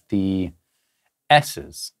was the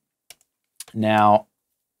S's. Now,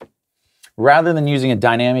 rather than using a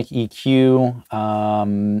dynamic EQ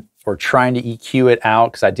or trying to EQ it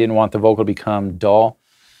out because I didn't want the vocal to become dull,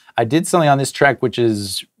 I did something on this track which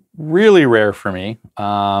is really rare for me.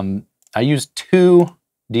 I used 2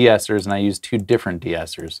 de-essers, and I used 2 different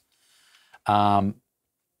de-essers. So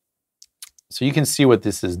you can see what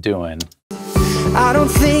this is doing. I don't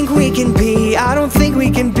think we can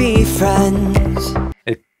be friends.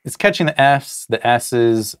 It's catching the Fs, the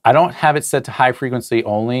S's. I don't have it set to high frequency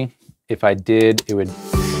only. If I did, it would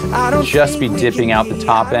just be dipping out the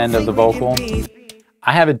top end of the vocal.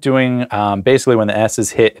 I have it doing, basically when the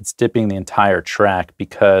S's hit, it's dipping the entire track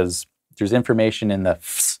because there's information in the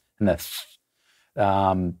Fs and the Th,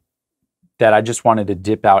 that I just wanted to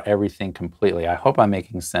dip out everything completely. I hope I'm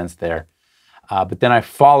making sense there. But then I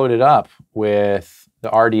followed it up with the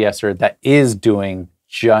RDSer that is doing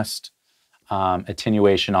just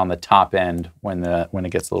attenuation on the top end when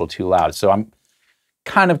it gets a little too loud. So I'm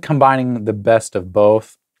kind of combining the best of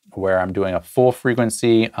both, where I'm doing a full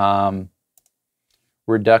frequency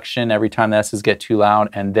reduction every time the S's get too loud,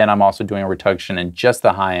 and then I'm also doing a reduction in just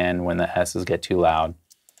the high end when the S's get too loud.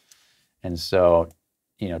 And so,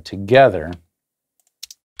 you know, together.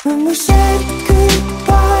 When we said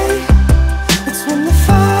goodbye, it's when the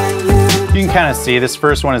fire. You can kind of see this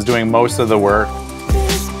first one is doing most of the work,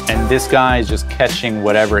 and this guy is just catching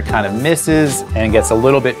whatever it kind of misses and gets a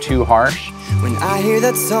little bit too harsh. When I hear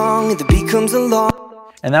that song, the beat comes along.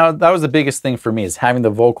 And that was the biggest thing for me, is having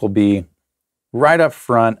the vocal be right up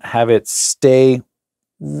front, have it stay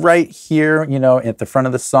right here, you know, at the front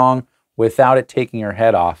of the song without it taking your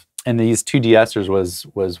head off. And these two de-essers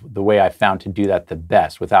was the way I found to do that the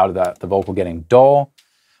best, without the vocal getting dull,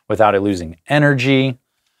 without it losing energy,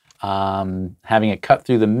 having it cut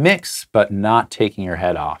through the mix, but not taking your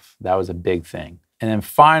head off. That was a big thing. And then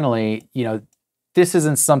finally, you know, this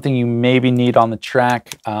isn't something you maybe need on the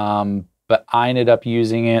track, but I ended up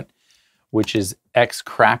using it, which is X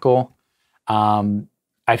Crackle.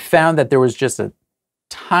 I found that there was just a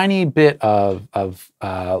tiny bit of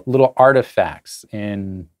little artifacts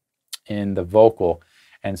in the vocal.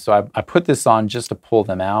 And so I put this on just to pull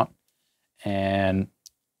them out. And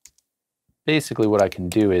basically what I can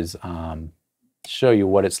do is show you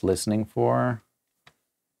what it's listening for.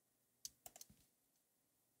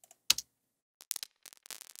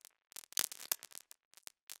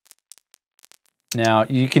 Now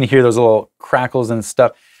you can hear those little crackles and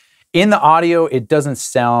stuff. In the audio, it doesn't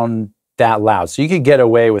sound that loud. So you could get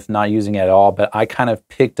away with not using it at all, but I kind of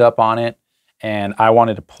picked up on it and I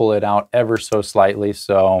wanted to pull it out ever so slightly.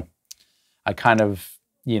 So I kind of,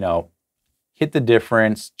 you know, hit the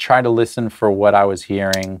difference, try to listen for what I was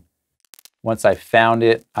hearing. Once I found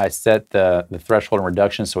it, I set the threshold and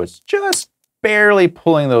reduction so it's just barely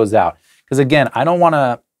pulling those out. Because again, I don't want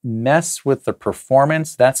to mess with the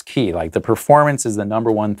performance. That's key. Like, the performance is the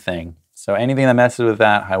 #1 thing. So anything that messes with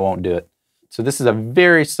that, I won't do it. So this is a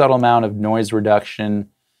very subtle amount of noise reduction.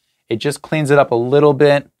 It just cleans it up a little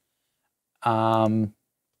bit. But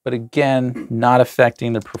again, not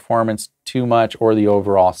affecting the performance too much or the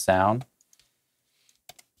overall sound.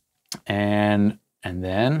 And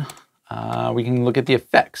then we can look at the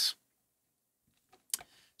effects.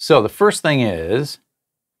 So the first thing is,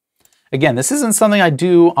 again, this isn't something I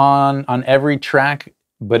do on every track,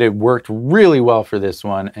 but it worked really well for this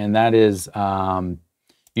one, and that is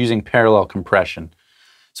using parallel compression.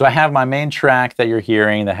 So I have my main track that you're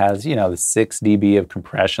hearing that has, you know, the 6 dB of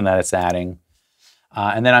compression that it's adding.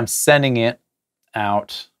 And then I'm sending it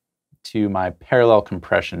out to my parallel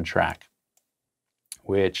compression track,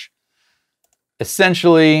 which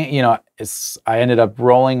essentially, you know, I ended up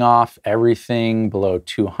rolling off everything below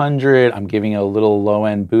 200. I'm giving it a little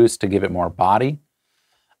low-end boost to give it more body.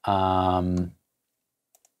 I'm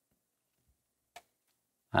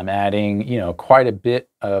adding, you know, quite a bit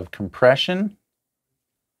of compression.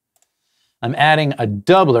 I'm adding a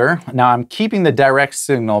doubler. Now I'm keeping the direct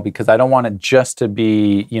signal because I don't want it just to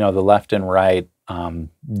be, you know, the left and right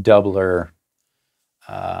doubler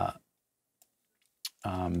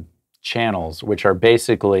channels, which are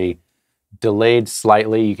basically delayed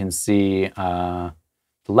slightly. You can see the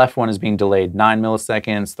left one is being delayed 9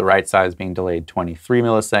 milliseconds. The right side is being delayed 23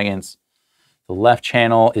 milliseconds. The left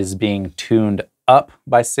channel is being tuned up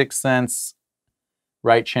by 6 cents.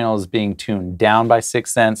 Right channel is being tuned down by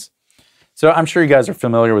 6 cents. So I'm sure you guys are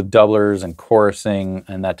familiar with doublers and chorusing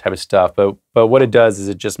and that type of stuff, but what it does is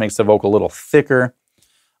it just makes the vocal a little thicker.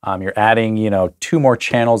 You're adding, you know, 2 more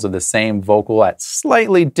channels of the same vocal at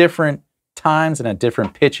slightly different times and at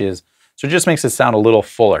different pitches, so it just makes it sound a little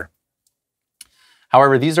fuller.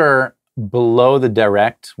 However, these are below the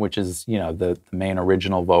direct, which is, you know, the main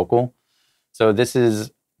original vocal. So this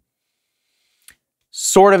is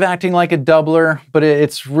sort of acting like a doubler, but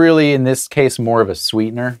it's really, in this case, more of a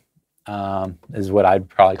sweetener, is what I'd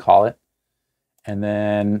probably call it. And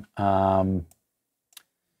then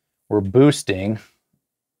we're boosting.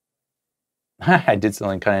 I did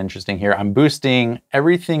something kind of interesting here. I'm boosting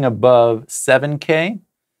everything above 7K,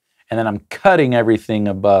 and then I'm cutting everything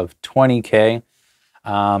above 20K.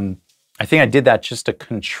 I think I did that just to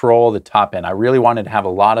control the top end. I really wanted to have a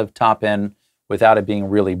lot of top end without it being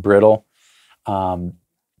really brittle. The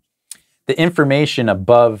information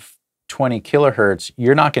above 20 kilohertz,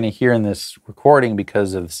 you're not going to hear in this recording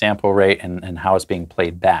because of the sample rate and how it's being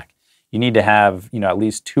played back. You need to have, you know, at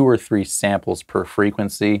least 2 or 3 samples per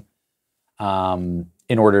frequency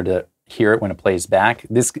in order to hear it when it plays back.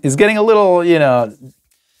 This is getting a little, you know,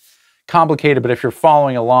 complicated, but if you're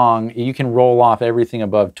following along, you can roll off everything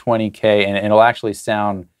above 20K and it'll actually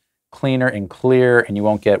sound cleaner and clear, and you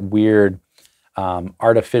won't get weird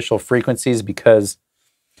artificial frequencies, because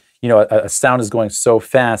you know, a sound is going so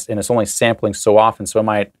fast and it's only sampling so often. So it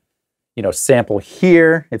might, you know, sample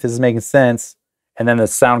here, if this is making sense, and then the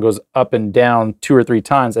sound goes up and down 2 or 3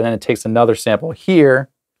 times, and then it takes another sample here.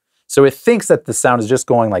 So it thinks that the sound is just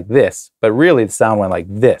going like this, but really the sound went like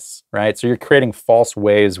this, right? So you're creating false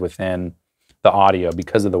waves within the audio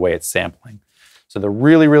because of the way it's sampling. So the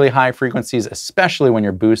really, really high frequencies, especially when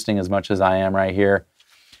you're boosting as much as I am right here,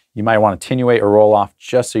 you might want to attenuate or roll off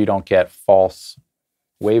just so you don't get false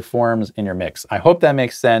waveforms in your mix. I hope that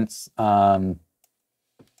makes sense.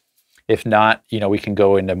 If not, you know, we can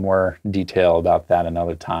go into more detail about that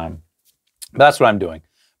another time. But that's what I'm doing.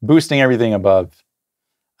 Boosting everything above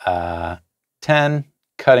 10,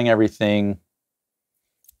 cutting everything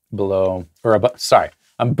below, or above, sorry,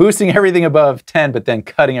 I'm boosting everything above 10, but then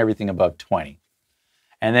cutting everything above 20.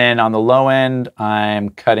 And then on the low end, I'm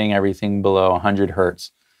cutting everything below 100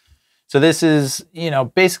 Hertz. So this is, you know,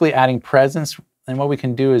 basically adding presence. And what we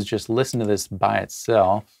can do is just listen to this by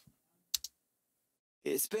itself.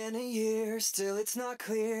 It's been a year, still it's not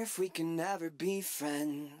clear if we can ever be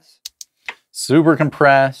friends. Super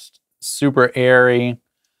compressed, super airy.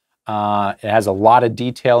 It has a lot of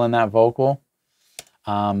detail in that vocal.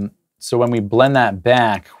 So when we blend that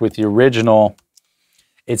back with the original,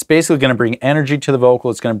 it's basically going to bring energy to the vocal.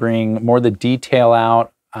 It's going to bring more of the detail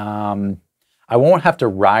out. I won't have to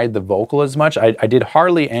ride the vocal as much. I did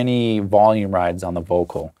hardly any volume rides on the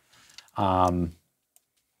vocal.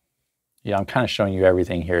 Yeah, I'm kind of showing you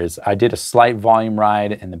everything here. I did a slight volume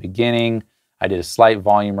ride in the beginning. I did a slight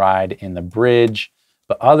volume ride in the bridge.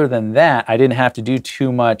 But other than that, I didn't have to do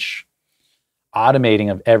too much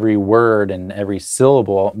automating of every word and every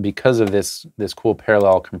syllable because of this cool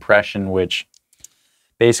parallel compression, which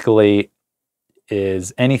basically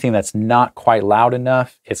is anything that's not quite loud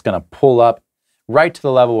enough, it's going to pull up right to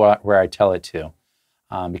the level where I tell it to,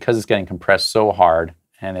 because it's getting compressed so hard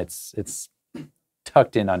and it's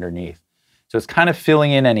tucked in underneath. So it's kind of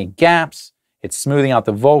filling in any gaps. It's smoothing out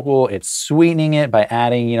the vocal. It's sweetening it by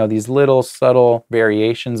adding, you know, these little subtle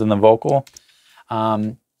variations in the vocal.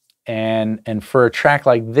 And for a track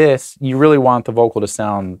like this, you really want the vocal to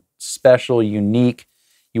sound special, unique.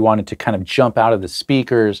 You want it to kind of jump out of the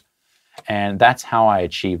speakers. And that's how I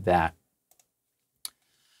achieved that.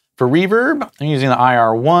 For reverb, I'm using the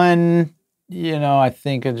IR1. You know, I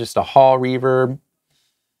think it's just a hall reverb.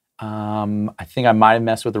 I think I might have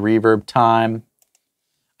messed with the reverb time.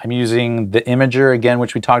 I'm using the imager again,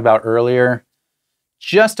 which we talked about earlier,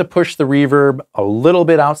 just to push the reverb a little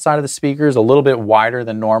bit outside of the speakers, a little bit wider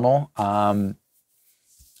than normal. I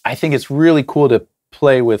think it's really cool to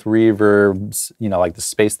play with reverbs, you know, like the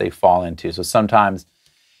space they fall into. So sometimes,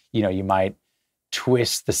 you know, you might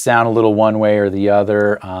twist the sound a little one way or the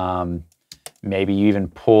other. Maybe you even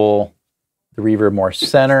pull the reverb more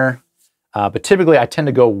center. But typically I tend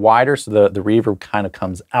to go wider so the reverb kind of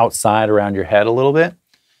comes outside around your head a little bit.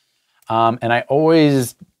 And I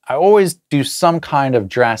always do some kind of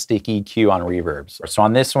drastic EQ on reverbs. So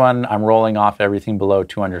on this one, I'm rolling off everything below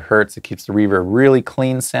 200 Hertz. It keeps the reverb really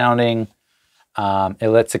clean sounding. It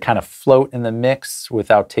lets it kind of float in the mix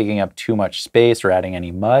without taking up too much space or adding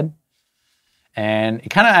any mud. And it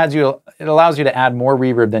kind of it allows you to add more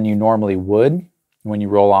reverb than you normally would when you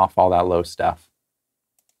roll off all that low stuff.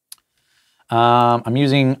 I'm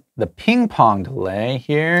using the ping pong delay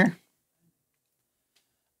here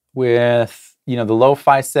with, you know, the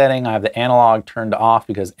lo-fi setting. I have the analog turned off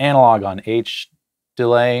because analog on H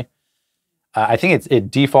delay, I think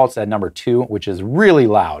it defaults at number 2, which is really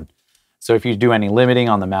loud. So if you do any limiting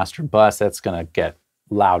on the master bus, that's going to get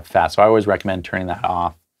loud fast. So I always recommend turning that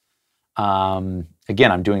off.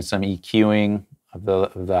 Again, I'm doing some EQing of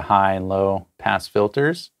the high and low pass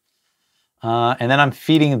filters. And then I'm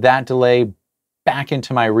feeding that delay back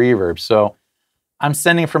into my reverb. So I'm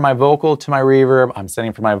sending from my vocal to my reverb, I'm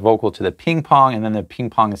sending from my vocal to the ping pong, and then the ping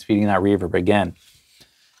pong is feeding that reverb again.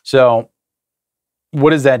 So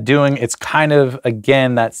what is that doing? It's kind of,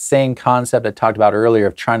 again, that same concept I talked about earlier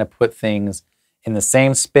of trying to put things in the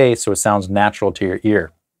same space so it sounds natural to your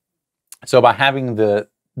ear. So by having the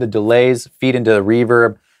delays feed into the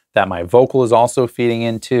reverb that my vocal is also feeding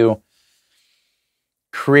into,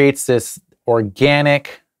 creates this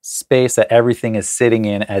organic space that everything is sitting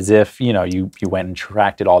in as if, you know, you went and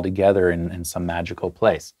tracked it all together in some magical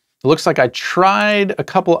place. It looks like I tried a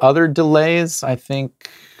couple other delays. I think,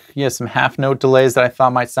 yeah, some half note delays that I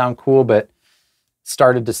thought might sound cool, but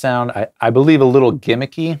started to sound, I believe, a little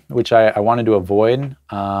gimmicky, which I wanted to avoid.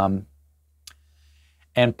 And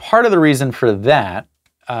part of the reason for that,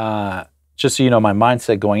 just so you know, my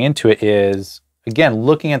mindset going into it is, again,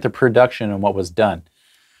 looking at the production and what was done.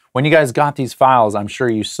 When you guys got these files, I'm sure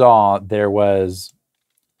you saw there was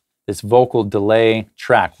this vocal delay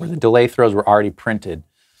track where the delay throws were already printed.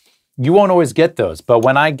 You won't always get those, but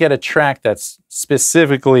when I get a track that's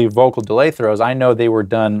specifically vocal delay throws, I know they were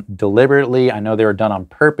done deliberately. I know they were done on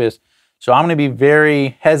purpose. So I'm going to be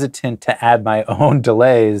very hesitant to add my own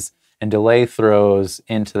delays and delay throws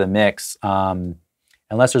into the mix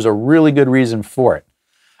unless there's a really good reason for it.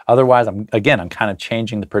 Otherwise, I'm kind of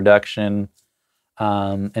changing the production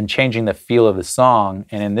and changing the feel of the song.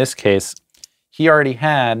 And in this case, he already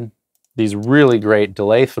had these really great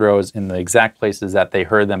delay throws in the exact places that they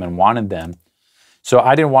heard them and wanted them. So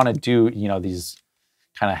I didn't want to do, these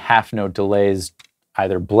kind of half note delays,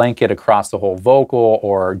 either blanket across the whole vocal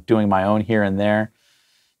or doing my own here and there.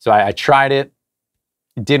 So I tried it.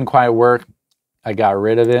 It didn't quite work. I got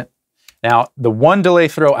rid of it. Now, the one delay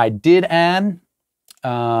throw I did add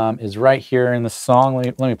is right here in the song.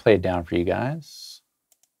 Let me play it down for you guys.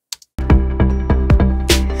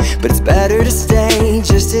 But it's better to stay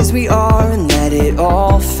just as we are and let it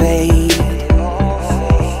all fade.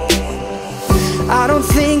 I don't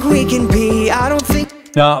think we can be, I don't think.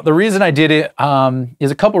 Now, the reason I did it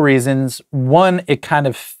is a couple reasons. One, it kind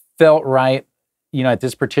of felt right, at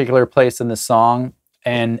this particular place in the song.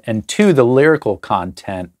 And two, the lyrical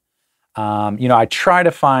content. I try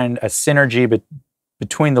to find a synergy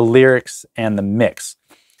between the lyrics and the mix.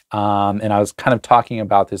 And I was kind of talking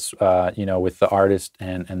about this, with the artist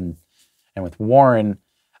and with Warren,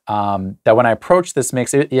 that when I approached this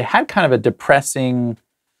mix, it had kind of a depressing,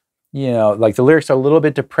 like the lyrics are a little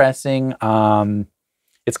bit depressing.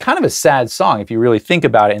 It's kind of a sad song if you really think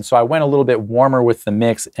about it. And so I went a little bit warmer with the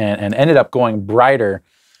mix and ended up going brighter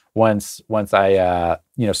once I,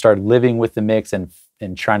 started living with the mix and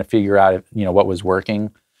trying to figure out, what was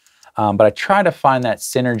working. But I try to find that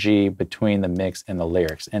synergy between the mix and the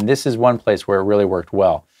lyrics. And this is one place where it really worked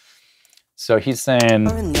well. So he's saying,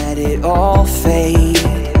 let it all fade.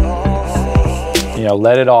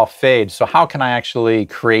 Let it all fade. So how can I actually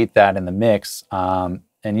create that in the mix? And,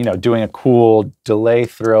 doing a cool delay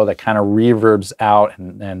throw that kind of reverbs out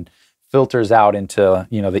and filters out into,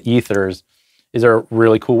 the ethers is a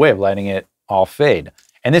really cool way of letting it all fade.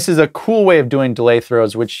 And this is a cool way of doing delay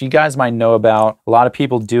throws, which you guys might know about. A lot of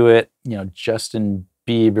people do it, Justin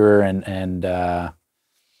Bieber and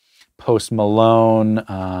Post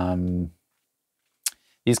Malone.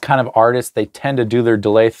 These kind of artists, they tend to do their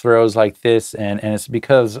delay throws like this. And it's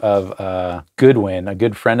because of Goodwin, a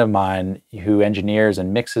good friend of mine who engineers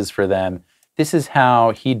and mixes for them. This is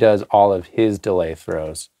how he does all of his delay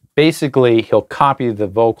throws. Basically, he'll copy the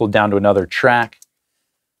vocal down to another track,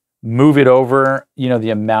 move it over,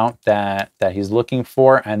 the amount that he's looking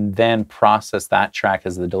for, and then process that track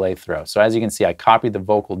as the delay throw. So as you can see, I copied the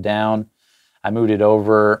vocal down, I moved it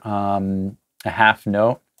over a half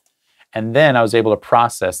note, and then I was able to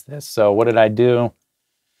process this. So what did I do?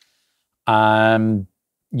 I'm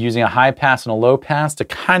using a high pass and a low pass to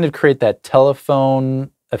kind of create that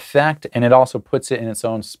telephone effect, and it also puts it in its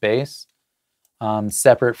own space,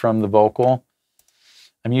 separate from the vocal.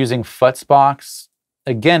 I'm using Futzbox,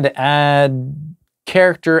 again, to add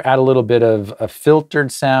character, add a little bit of a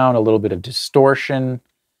filtered sound, a little bit of distortion.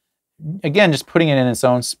 Again, just putting it in its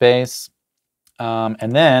own space.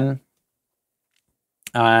 And then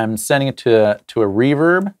I'm sending it to a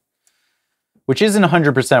reverb, which isn't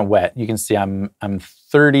 100% wet. You can see I'm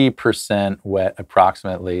 30% wet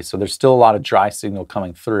approximately. So there's still a lot of dry signal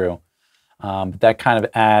coming through. But that kind of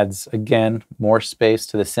adds, again, more space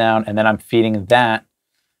to the sound. And then I'm feeding that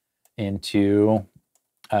into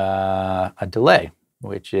a delay,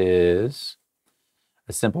 which is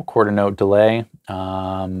a simple quarter note delay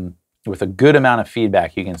with a good amount of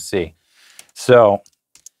feedback, you can see. So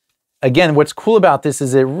again, what's cool about this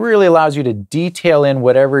is it really allows you to detail in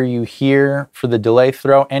whatever you hear for the delay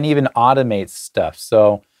throw and even automate stuff.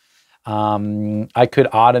 So I could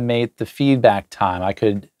automate the feedback time. I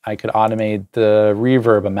could automate the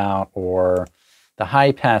reverb amount or the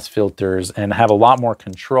high pass filters and have a lot more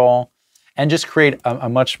control and just create a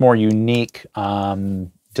much more unique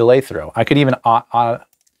delay throw. I could even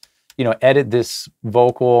edit this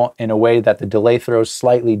vocal in a way that the delay throw is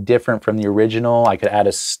slightly different from the original. I could add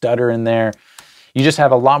a stutter in there. You just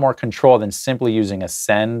have a lot more control than simply using a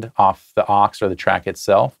send off the aux or the track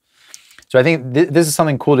itself. So I think this is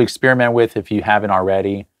something cool to experiment with if you haven't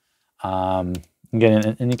already.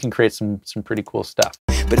 Again, and you can create some pretty cool stuff.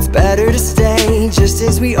 But it's better to stay just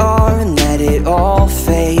as we are and let it all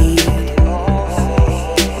fade.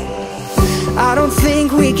 I don't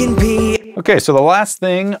think we can be. Okay, so the last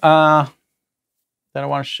thing that I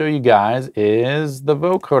want to show you guys is the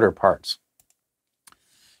vocoder parts.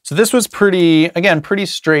 So this was pretty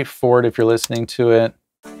straightforward if you're listening to it.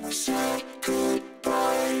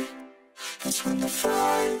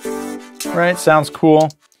 Right, sounds cool.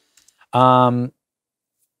 It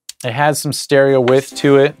has some stereo width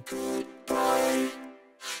to it.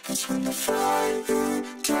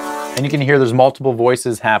 And you can hear there's multiple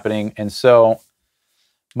voices happening. And so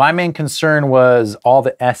my main concern was all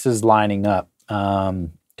the S's lining up.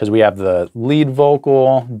 Because we have the lead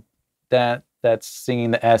vocal that's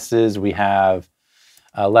singing the S's. We have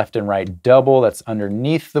left and right double that's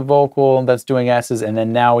underneath the vocal that's doing S's. And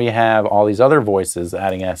then now we have all these other voices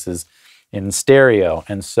adding S's in stereo.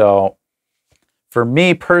 And so for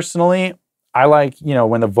me personally, I like,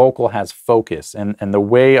 when the vocal has focus. And the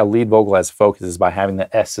way a lead vocal has focus is by having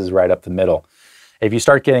the S's right up the middle. If you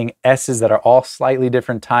start getting S's that are all slightly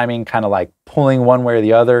different timing, kind of like pulling one way or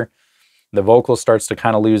the other, the vocal starts to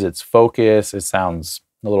kind of lose its focus. It sounds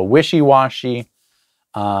a little wishy-washy.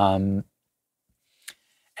 And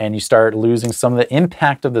you start losing some of the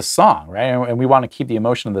impact of the song, right? And we want to keep the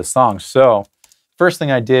emotion of the song. So first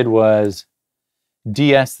thing I did was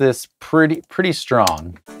de-ess this pretty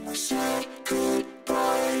strong.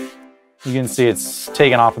 You can see it's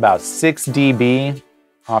taken off about 6 dB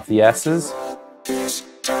off the S's.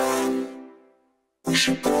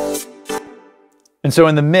 And so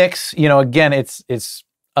in the mix, again, it's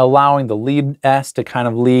allowing the lead S to kind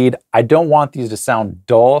of lead. I don't want these to sound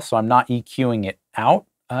dull, so I'm not EQing it out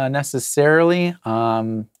necessarily.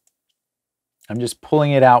 I'm just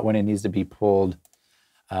pulling it out when it needs to be pulled.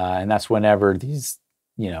 And that's whenever these,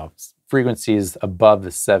 frequencies above the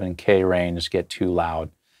 7K range get too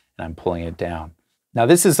loud and I'm pulling it down. Now,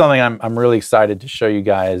 this is something I'm really excited to show you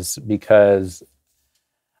guys because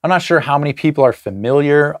I'm not sure how many people are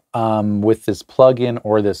familiar with this plugin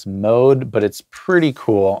or this mode, but it's pretty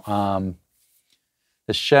cool.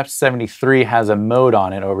 The Chef 73 has a mode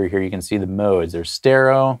on it over here. You can see the modes. There's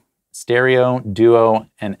stereo, duo,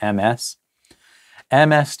 and MS.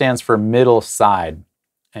 MS stands for middle side.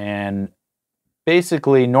 And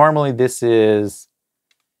basically, normally this is,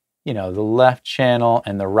 the left channel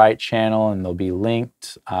and the right channel, and they'll be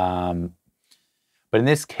linked. But in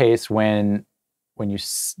this case, when you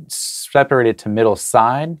separate it to middle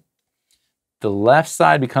side, the left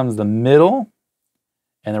side becomes the middle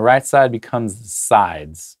and the right side becomes the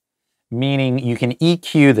sides, meaning you can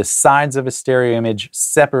EQ the sides of a stereo image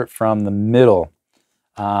separate from the middle.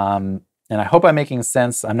 And I hope I'm making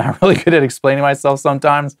sense. I'm not really good at explaining myself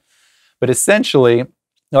sometimes, but essentially,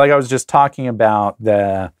 like I was just talking about,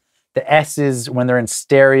 the S's when they're in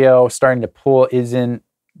stereo starting to pull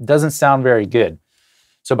doesn't sound very good.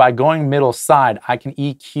 So by going middle side, I can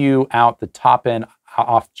EQ out the top end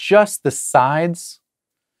off just the sides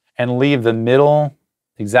and leave the middle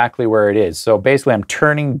exactly where it is. So basically I'm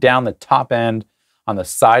turning down the top end on the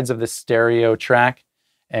sides of the stereo track,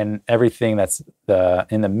 and everything that's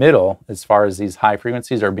in the middle, as far as these high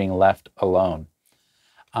frequencies, are being left alone.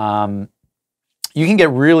 You can get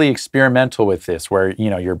really experimental with this, where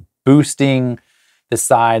you're boosting the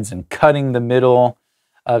sides and cutting the middle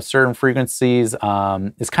of certain frequencies.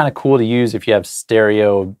 It's kind of cool to use if you have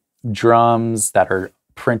stereo drums that are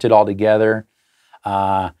printed all together.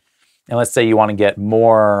 And let's say you want to get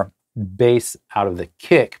more bass out of the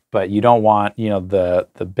kick, but you don't want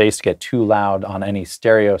the bass to get too loud on any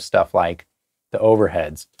stereo stuff like the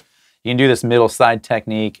overheads. You can do this middle side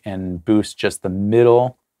technique and boost just the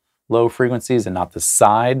middle low frequencies and not the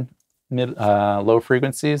side low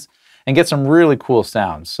frequencies, and get some really cool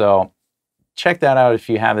sounds. So check that out if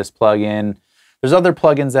you have this plugin. There's other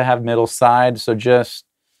plugins that have middle side, so just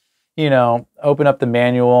open up the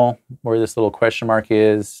manual where this little question mark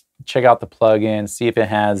is, check out the plugin, see if it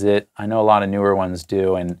has it. I know a lot of newer ones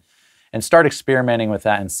do, and start experimenting with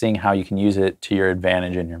that and seeing how you can use it to your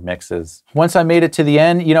advantage in your mixes. Once I made it to the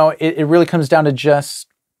end, it really comes down to just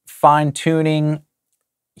fine-tuning,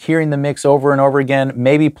 hearing the mix over and over again,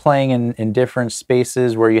 maybe playing in different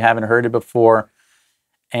spaces where you haven't heard it before,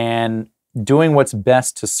 and doing what's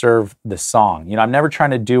best to serve the song. I'm never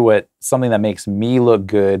trying to do something that makes me look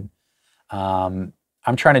good.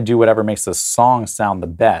 I'm trying to do whatever makes the song sound the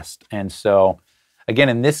best. And so, again,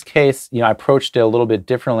 in this case, I approached it a little bit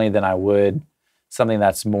differently than I would something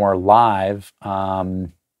that's more live, or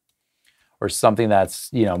something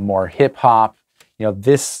that's, more hip hop.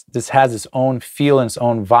 This has its own feel and its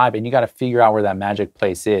own vibe, and you got to figure out where that magic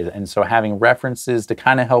place is. And so having references to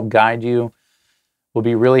kind of help guide you will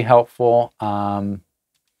be really helpful. And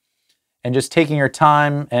just taking your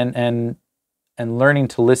time and learning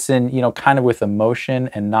to listen, kind of with emotion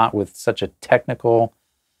and not with such a technical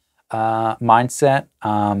mindset.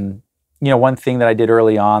 One thing that I did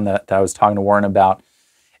early on that I was talking to Warren about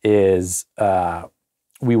is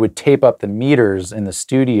we would tape up the meters in the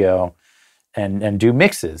studio and do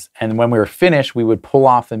mixes. And when we were finished, we would pull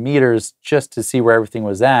off the meters just to see where everything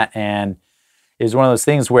was at. And it was one of those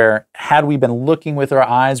things where had we been looking with our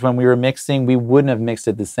eyes when we were mixing, we wouldn't have mixed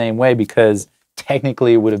it the same way because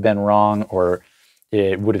technically it would have been wrong, or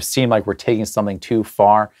it would have seemed like we're taking something too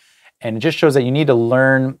far. And it just shows that you need to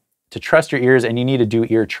learn to trust your ears, and you need to do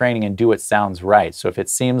ear training and do what sounds right. So if it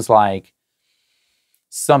seems like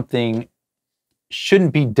something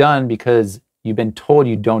shouldn't be done because you've been told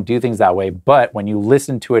you don't do things that way, but when you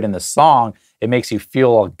listen to it in the song, it makes you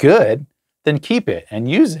feel good, then keep it and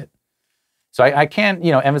use it. So I can't,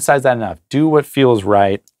 emphasize that enough. Do what feels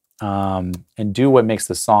right, and do what makes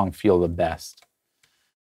the song feel the best.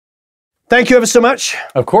 Thank you ever so much.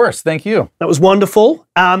 Of course, thank you. That was wonderful.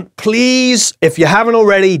 Please, if you haven't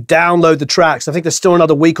already, download the tracks. I think there's still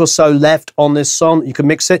another week or so left on this song. You can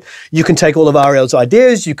mix it. You can take all of Ariel's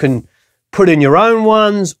ideas. You can put in your own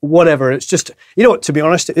ones, whatever. It's just, you know what, to be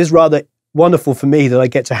honest, it is rather wonderful for me that I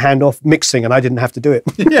get to hand off mixing and I didn't have to do it.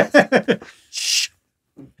 Yeah.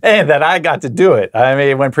 And that I got to do it. I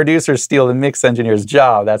mean, when producers steal the mix engineer's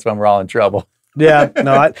job, that's when we're all in trouble. Yeah,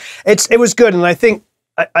 no, it was good, and I think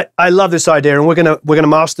I love this idea, and we're gonna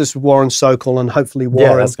master this with Warren Sokol, and hopefully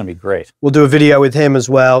Warren. Yeah, that's gonna be great. We'll do a video with him as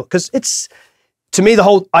well, because it's, to me, the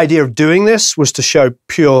whole idea of doing this was to show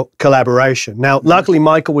pure collaboration. Now, luckily,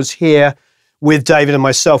 Michael was here with David and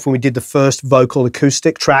myself when we did the first vocal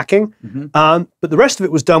acoustic tracking, but the rest of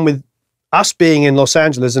it was done with us being in Los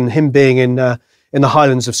Angeles and him being in the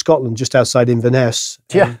Highlands of Scotland, just outside Inverness.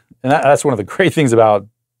 Yeah, and that's one of the great things about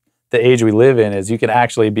the age we live in, is you can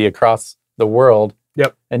actually be across the world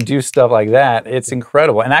and do stuff like that. It's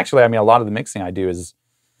incredible. And actually, I mean, a lot of the mixing I do is,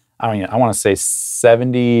 I want to say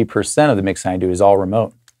 70% of the mixing I do is all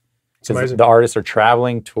remote. Because the artists are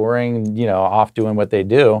traveling, touring, off doing what they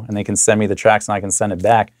do, and they can send me the tracks and I can send it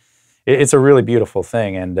back. It's a really beautiful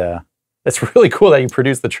thing, and it's really cool that you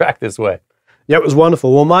produced the track this way. Yeah, it was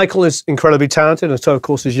wonderful. Well, Michael is incredibly talented, and so, of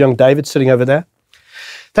course, is young David sitting over there.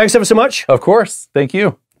 Thanks ever so much. Of course. Thank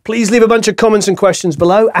you. Please leave a bunch of comments and questions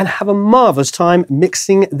below, and have a marvelous time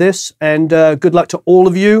mixing this. And good luck to all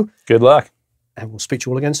of you. Good luck. And we'll speak to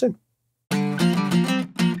you all again soon.